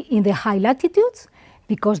mainly in the high latitudes,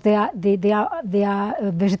 because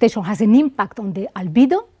vegetation has an impact on the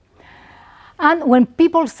albedo. And when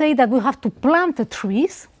people say that we have to plant the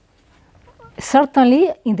trees,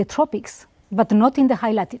 certainly in the tropics, but not in the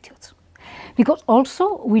high latitudes. Because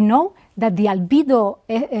also we know that the albedo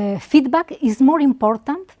feedback is more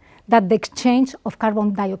important than the exchange of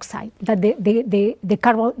carbon dioxide, that the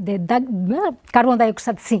carbon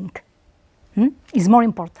dioxide sink is more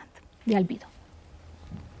important, the albedo.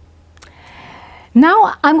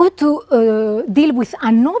 Now I'm going to deal with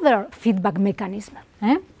another feedback mechanism.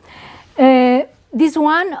 This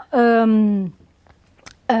one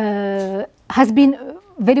has been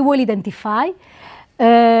very well identified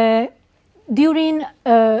during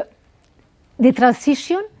the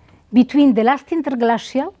transition between the last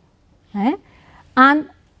interglacial and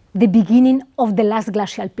the beginning of the last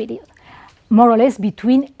glacial period, more or less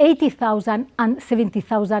between 80,000 and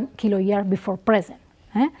 70,000 kiloyears before present.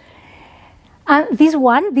 And this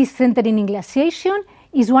one, this centering glaciation,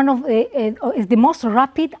 is one of the most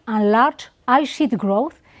rapid and large ice sheet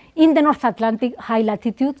growth in the North Atlantic high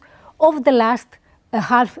latitude of the last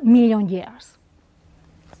 500,000 years.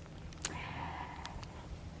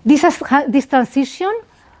 This transition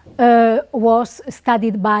was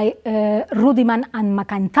studied by Rudiman and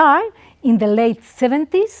McIntyre in the late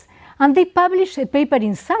 70s, and they published a paper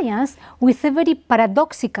in Science with a very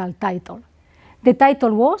paradoxical title. The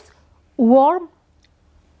title was Warm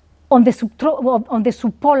on the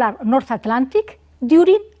subpolar North Atlantic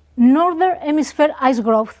during Northern Hemisphere ice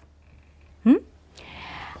growth.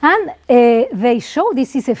 And they show,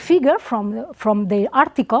 this is a figure from the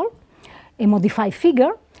article, a modified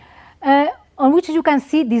figure, on which you can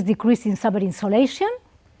see this decrease in summer insolation,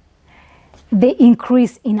 the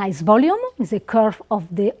increase in ice volume is a curve of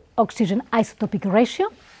the oxygen isotopic ratio,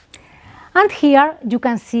 and here you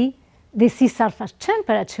can see the sea surface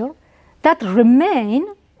temperature that remain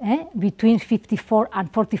between 54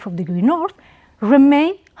 and 44 degrees north,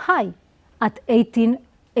 remain high at 18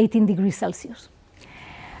 degrees Celsius.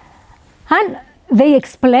 And they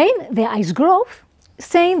explain the ice growth,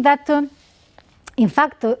 saying that, in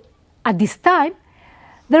fact, at this time,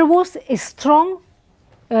 there was a strong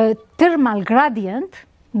thermal gradient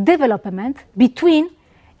development between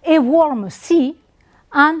a warm sea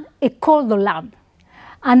and a cold land.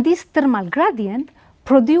 And this thermal gradient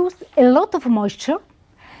produced a lot of moisture.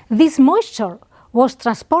 This moisture was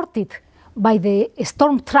transported by the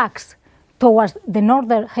storm tracks towards the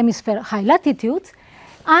northern hemisphere high latitudes,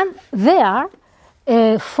 and there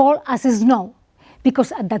fall as snow,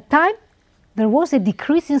 because at that time there was a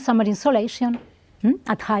decrease in summer insolation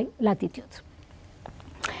at high latitudes.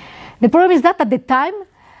 The problem is that at the time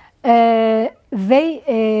they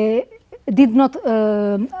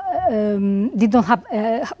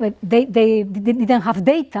didn't have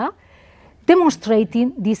data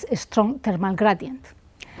demonstrating this strong thermal gradient,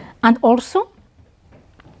 and also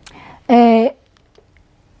the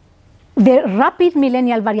rapid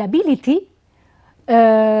millennial variability.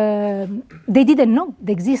 They didn't know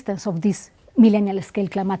the existence of this millennial scale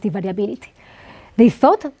climatic variability. They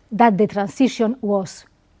thought that the transition was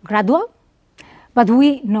gradual, but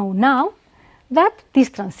we know now that this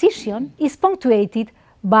transition is punctuated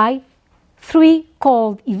by 3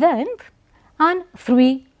 cold events and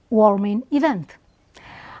 3 warming events.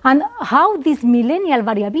 And how this millennial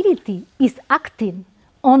variability is acting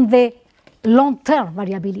on the long-term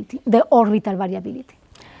variability, the orbital variability.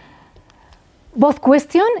 Both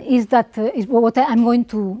questions is what I'm going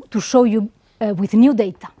to show you with new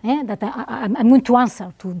data, that I'm going to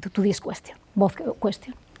answer to this question, both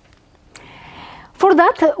questions. For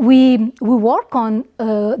that, we work on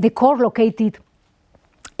the core located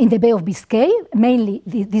in the Bay of Biscay, mainly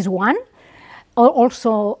this one,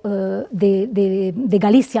 also the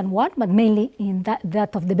Galician one, but mainly in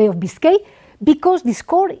that of the Bay of Biscay, because this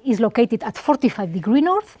core is located at 45 degrees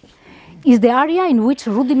north, is the area in which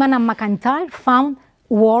Rudiman and McIntyre found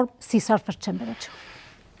warm sea surface temperature.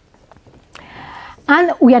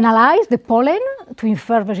 And we analyzed the pollen to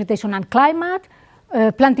infer vegetation and climate,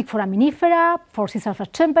 planting foraminifera for sea surface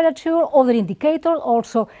temperature, other indicators,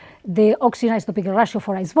 also the oxygen isotopic ratio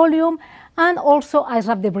for ice volume, and also ice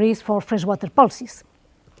wrap debris for freshwater pulses,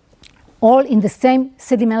 all in the same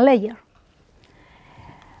sediment layer.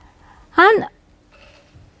 And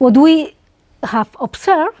what we have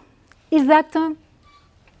observed is that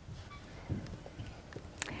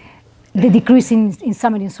the decrease in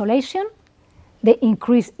summer insolation, the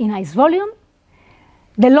increase in ice volume,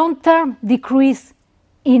 the long-term decrease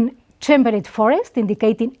in temperate forest,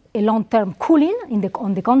 indicating a long-term cooling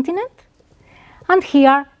on the continent, and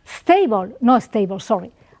here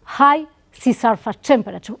high sea surface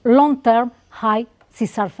temperature, long-term high sea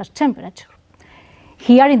surface temperature.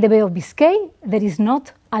 Here in the Bay of Biscay, there is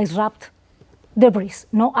not ice-wrapped debris,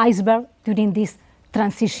 no iceberg during this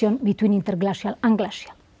transition between interglacial and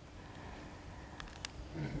glacial.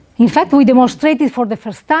 In fact, we demonstrated for the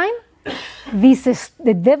first time this is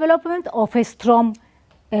the development of a strong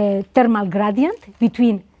thermal gradient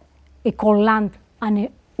between a cold land and a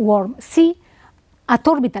warm sea at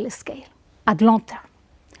orbital scale, at long term.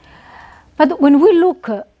 But when we look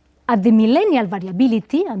at the millennial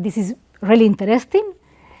variability, and this is really interesting,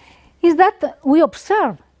 is that we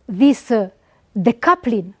observe this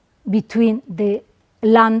decoupling between the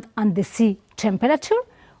land and the sea temperature,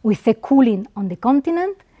 with a cooling on the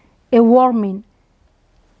continent, a warming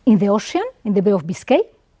in the ocean, in the Bay of Biscay,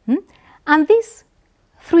 and this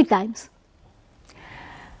 3 times.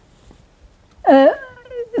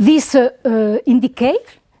 This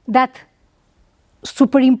indicates that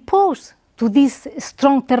superimposed to this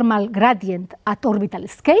strong thermal gradient at orbital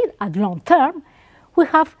scale, at long term, we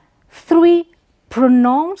have 3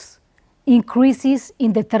 pronounced increases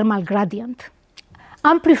in the thermal gradient,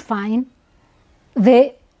 amplifying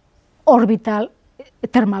the orbital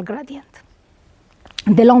thermal gradient,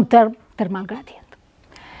 the long-term thermal gradient.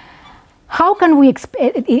 How can we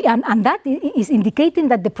and that is indicating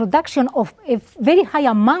that the production of a very high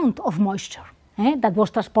amount of moisture that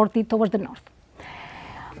was transported towards the north.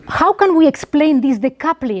 How can we explain this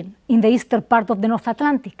decoupling in the eastern part of the North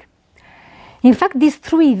Atlantic? In fact, these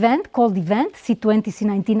 3 events, cold events, C20,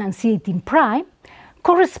 C19, and C18 prime,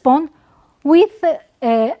 correspond with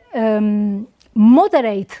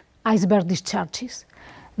moderate iceberg discharges.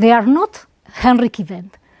 They are not Henrik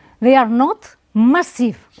event. They are not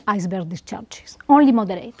massive iceberg discharges, only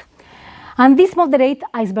moderate. And these moderate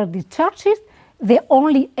iceberg discharges, the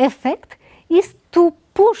only effect is to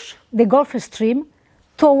push the Gulf Stream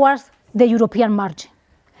towards the European margin.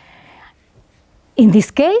 In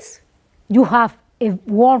this case, you have a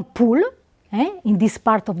warm pool in this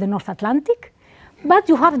part of the North Atlantic, but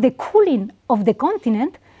you have the cooling of the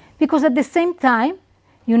continent because at the same time,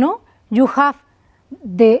 you have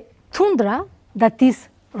the tundra that is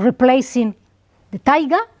replacing the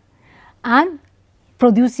taiga and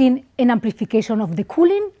producing an amplification of the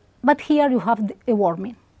cooling, but here you have a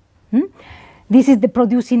warming. This is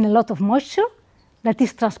producing a lot of moisture that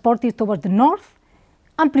is transported towards the north,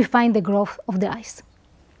 amplifying the growth of the ice.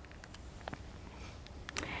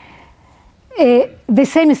 The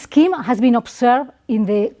same scheme has been observed in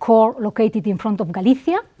the core located in front of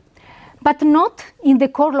Galicia, but not in the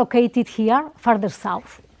core located here further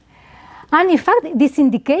south. And in fact, this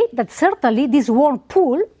indicates that certainly this warm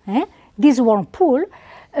pool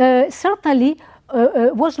certainly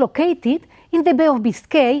was located in the Bay of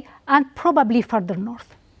Biscay and probably further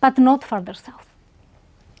north, but not further south.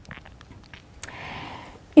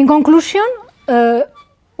 In conclusion,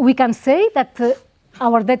 we can say that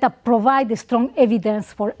our data provide strong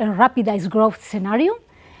evidence for a rapid ice growth scenario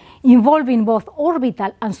involving both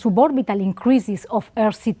orbital and suborbital increases of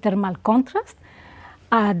Earth-sea thermal contrast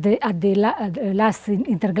at the last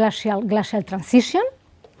interglacial glacial transition.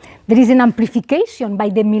 There is an amplification by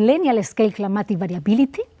the millennial scale climatic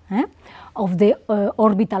variability of the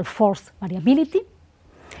orbital force variability,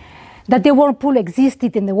 that the whirlpool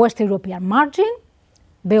existed in the West European margin,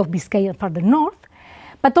 Bay of Biscay and further north,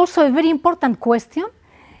 but also a very important question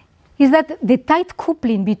is that the tight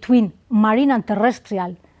coupling between marine and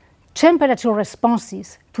terrestrial temperature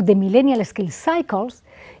responses to the millennial scale cycles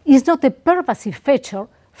is not a pervasive feature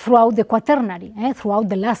throughout the quaternary, throughout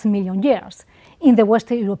the last million years in the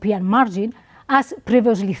Western European margin as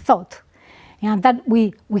previously thought. And that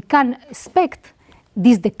we can expect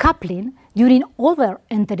this decoupling during other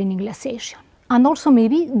entering glaciation and also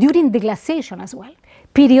maybe during deglaciation as well,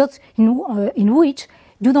 periods in which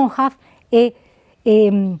you don't have a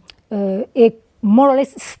more or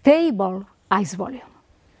less stable ice volume.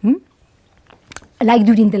 Like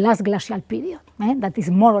during the last glacial period, that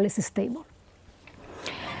is more or less stable.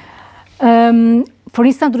 For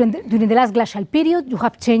instance, during the last glacial period, you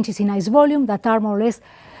have changes in ice volume that are more or less,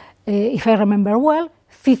 if I remember well,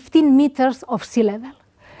 15 meters of sea level.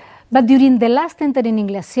 But during the last entering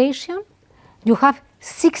glaciation, you have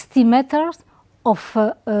 60 meters of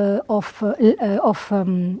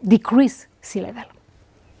decreased sea level,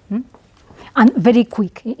 and very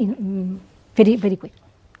quick, very quick.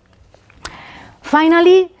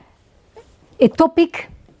 Finally, a topic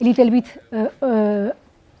a little bit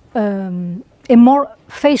a more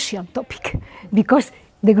fashion topic because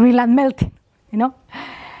the Greenland melting,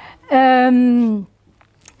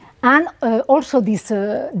 And also this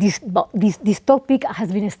topic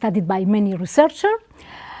has been studied by many researchers.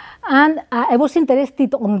 And I was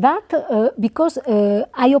interested on that because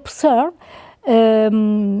I observed,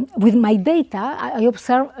 with my data, I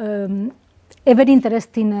observed a very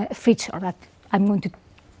interesting feature that I'm going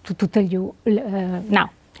to tell you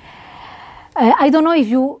now. I don't know if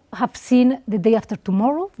you have seen The Day After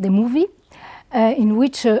Tomorrow, the movie, in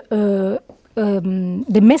which the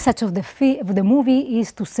message of the movie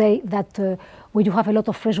is to say that when you have a lot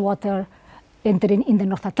of fresh water entering in the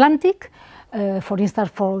North Atlantic, for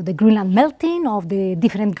instance, for the Greenland melting of the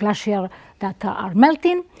different glaciers that are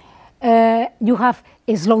melting, you have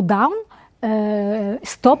a slowdown,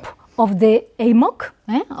 stop of the AMOC,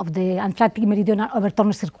 of the Atlantic Meridional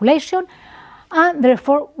Overturn Circulation, and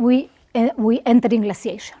therefore we enter in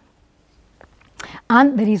glaciation.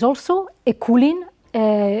 And there is also a cooling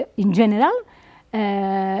in general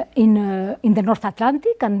in the North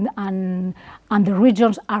Atlantic and the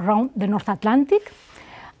regions around the North Atlantic,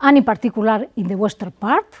 and in particular in the western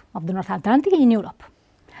part of the North Atlantic in Europe.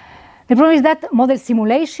 The problem is that model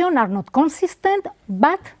simulations are not consistent,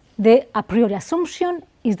 but the a priori assumption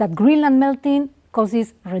is that Greenland melting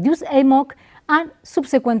causes reduced AMOC and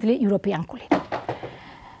subsequently European cooling.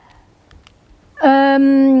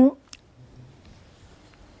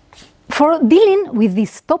 For dealing with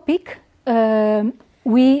this topic,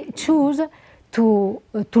 we choose to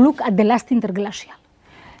look at the last interglacial.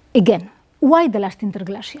 Again, why the last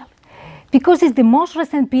interglacial? Because it's the most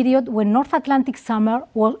recent period when North Atlantic summer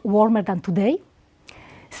was warmer than today.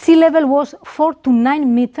 Sea level was 4 to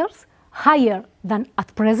 9 meters higher than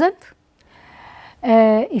at present.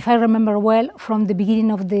 If I remember well, from the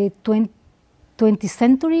beginning of the 20th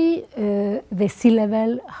century, the sea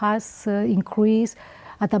level has increased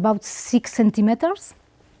at about 6 centimeters.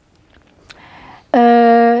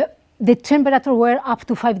 The temperature were up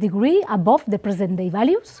to 5 degrees above the present day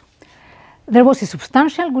values. There was a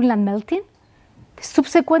substantial Greenland melting,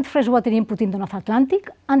 subsequent freshwater input in the North Atlantic,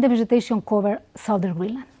 and the vegetation covered southern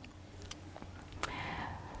Greenland.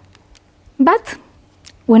 But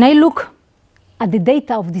when I look at the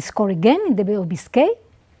data of this core again in the Bay of Biscay,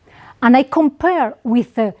 and I compare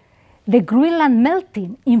with the Greenland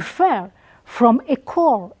melting inferred from a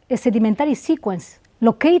core, a sedimentary sequence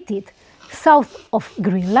located south of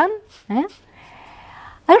Greenland,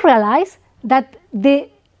 I realize that the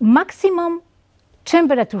maximum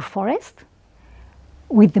temperature forest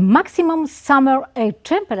with the maximum summer air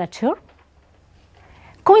temperature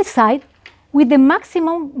coincide with the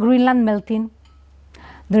maximum Greenland melting.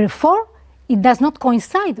 Therefore, it does not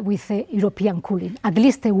coincide with the European cooling, at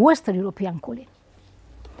least the Western European cooling.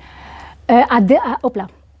 At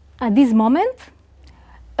this moment,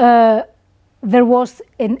 there was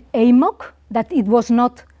an AMOC that it was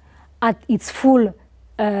not at its full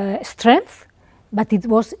strength, but it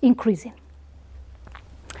was increasing.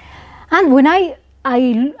 And when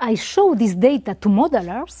I show this data to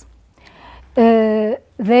modelers,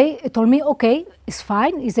 they told me, okay, it's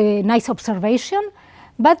fine, it's a nice observation,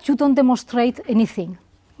 but you don't demonstrate anything.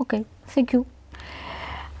 Okay, thank you.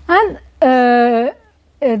 And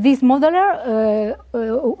this modeler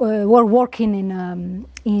were working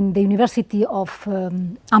in the University of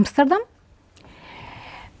Amsterdam.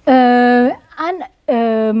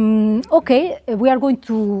 Okay, we are going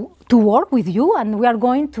to work with you, and we are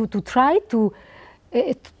going to try to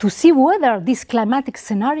see whether this climatic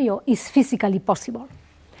scenario is physically possible.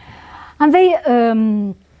 And they,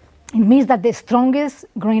 it means that the strongest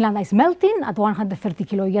Greenland ice melting at 130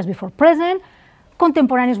 kiloyears before present,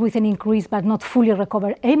 contemporaneous with an increased but not fully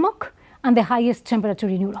recovered AMOC, and the highest temperature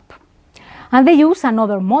in Europe. And they use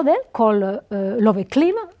another model called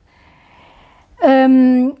Loveclim,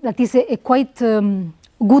 that is a quite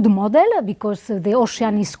good model because the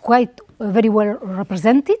ocean is quite very well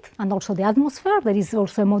represented, and also the atmosphere. There is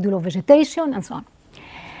also a module of vegetation and so on,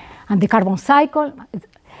 and the carbon cycle.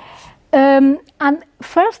 And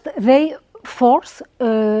first, they force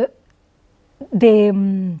the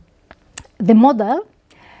model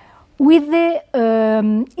with the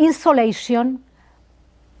insolation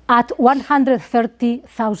at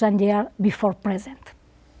 130,000 years before present.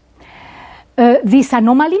 These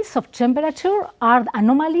anomalies of temperature are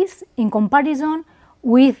anomalies in comparison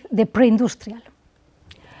with the pre-industrial.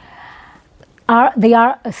 They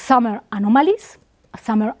are summer anomalies,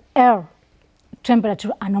 summer air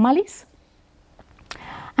temperature anomalies.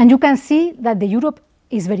 And you can see that the Europe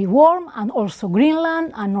is very warm, and also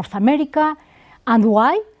Greenland and North America. And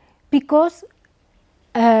why? Because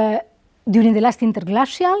during the last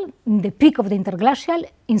interglacial, in the peak of the interglacial,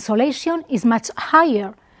 insolation is much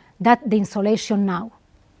higher than the insolation now.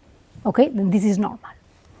 Okay, then this is normal.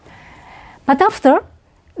 But after,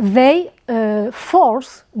 they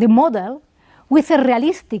force the model with a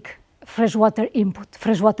realistic freshwater input,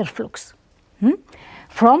 freshwater flux,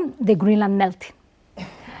 from the Greenland melting.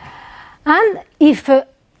 And if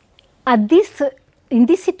in this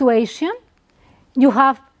situation, you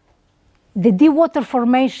have the deep water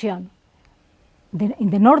formation in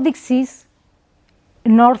the Nordic Seas,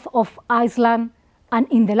 north of Iceland,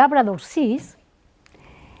 and in the Labrador Seas,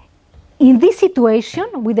 in this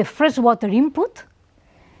situation, with the freshwater input,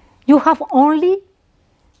 you have only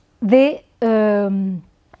the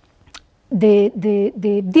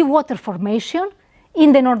deep water formation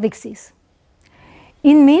in the Nordic Seas.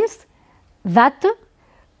 It means that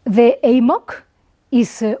the AMOC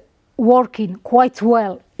is working quite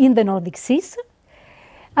well in the Nordic Seas,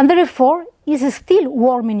 and therefore is still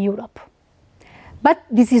warm in Europe. But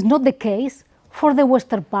this is not the case for the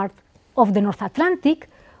western part of the North Atlantic,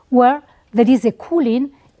 where there is a cooling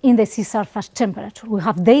in the sea surface temperature. We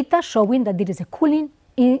have data showing that there is a cooling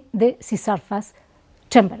in the sea surface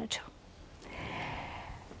temperature.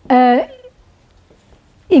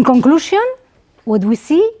 In conclusion, what we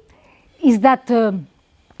see is that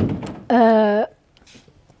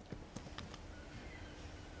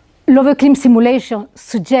Loveclim simulation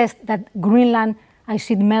suggests that Greenland ice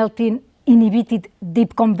sheet melting inhibited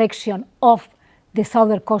deep convection of the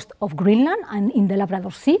southern coast of Greenland and in the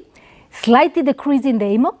Labrador Sea, slightly decreasing the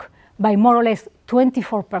AMOC by more or less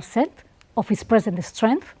 24% of its present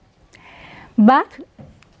strength. But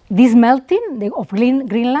this melting of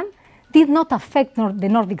Greenland did not affect the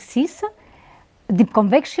Nordic Seas deep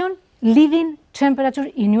convection, leaving temperature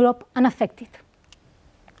in Europe unaffected.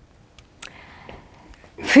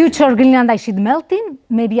 Future Greenland ice sheet melting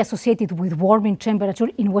may be associated with warming temperature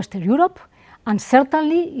in Western Europe, and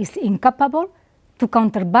certainly is incapable to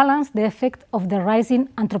counterbalance the effect of the rising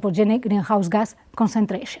anthropogenic greenhouse gas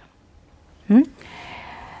concentration.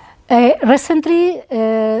 Recently,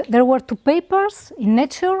 there were 2 papers in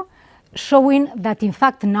Nature showing that, in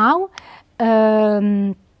fact, now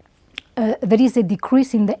there is a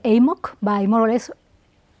decrease in the AMOC by more or less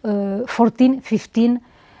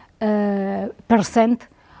 14–15%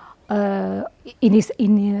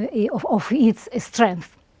 of its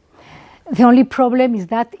strength. The only problem is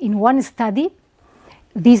that in one study,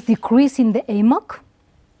 this decrease in the AMOC,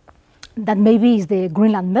 that maybe is the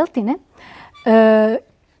Greenland melting,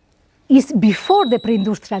 is before the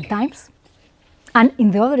pre-industrial times, and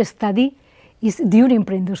in the other study is during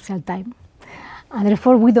pre-industrial time. And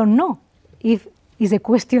therefore, we don't know if it's a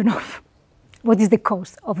question of what is the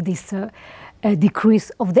cause of this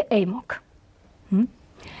decrease of the AMOC.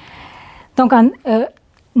 Donc, a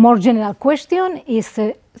more general question is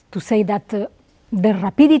to say that the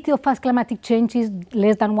rapidity of fast climatic changes,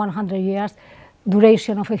 less than 100 years,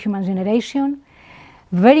 duration of a human generation.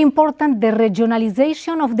 Very important, the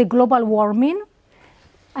regionalization of the global warming.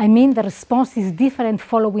 I mean, the response is different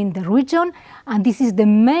following the region, and this is the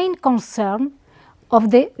main concern of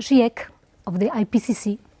the GIEC, of the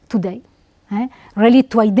IPCC today, really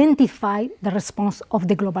to identify the response of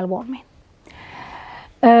the global warming.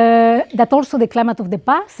 That also the climate of the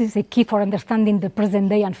past is a key for understanding the present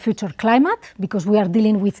day and future climate, because we are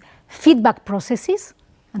dealing with feedback processes,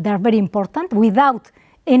 and they are very important, without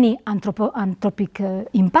any anthropic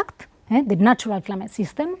impact, the natural climate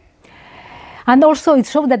system. And also it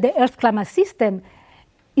shows that the Earth climate system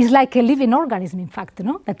is like a living organism, in fact,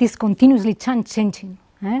 that is continuously changing,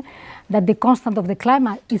 that the constant of the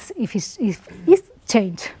climate is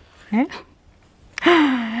change.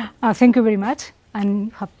 Thank you very much.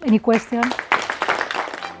 And have any questions?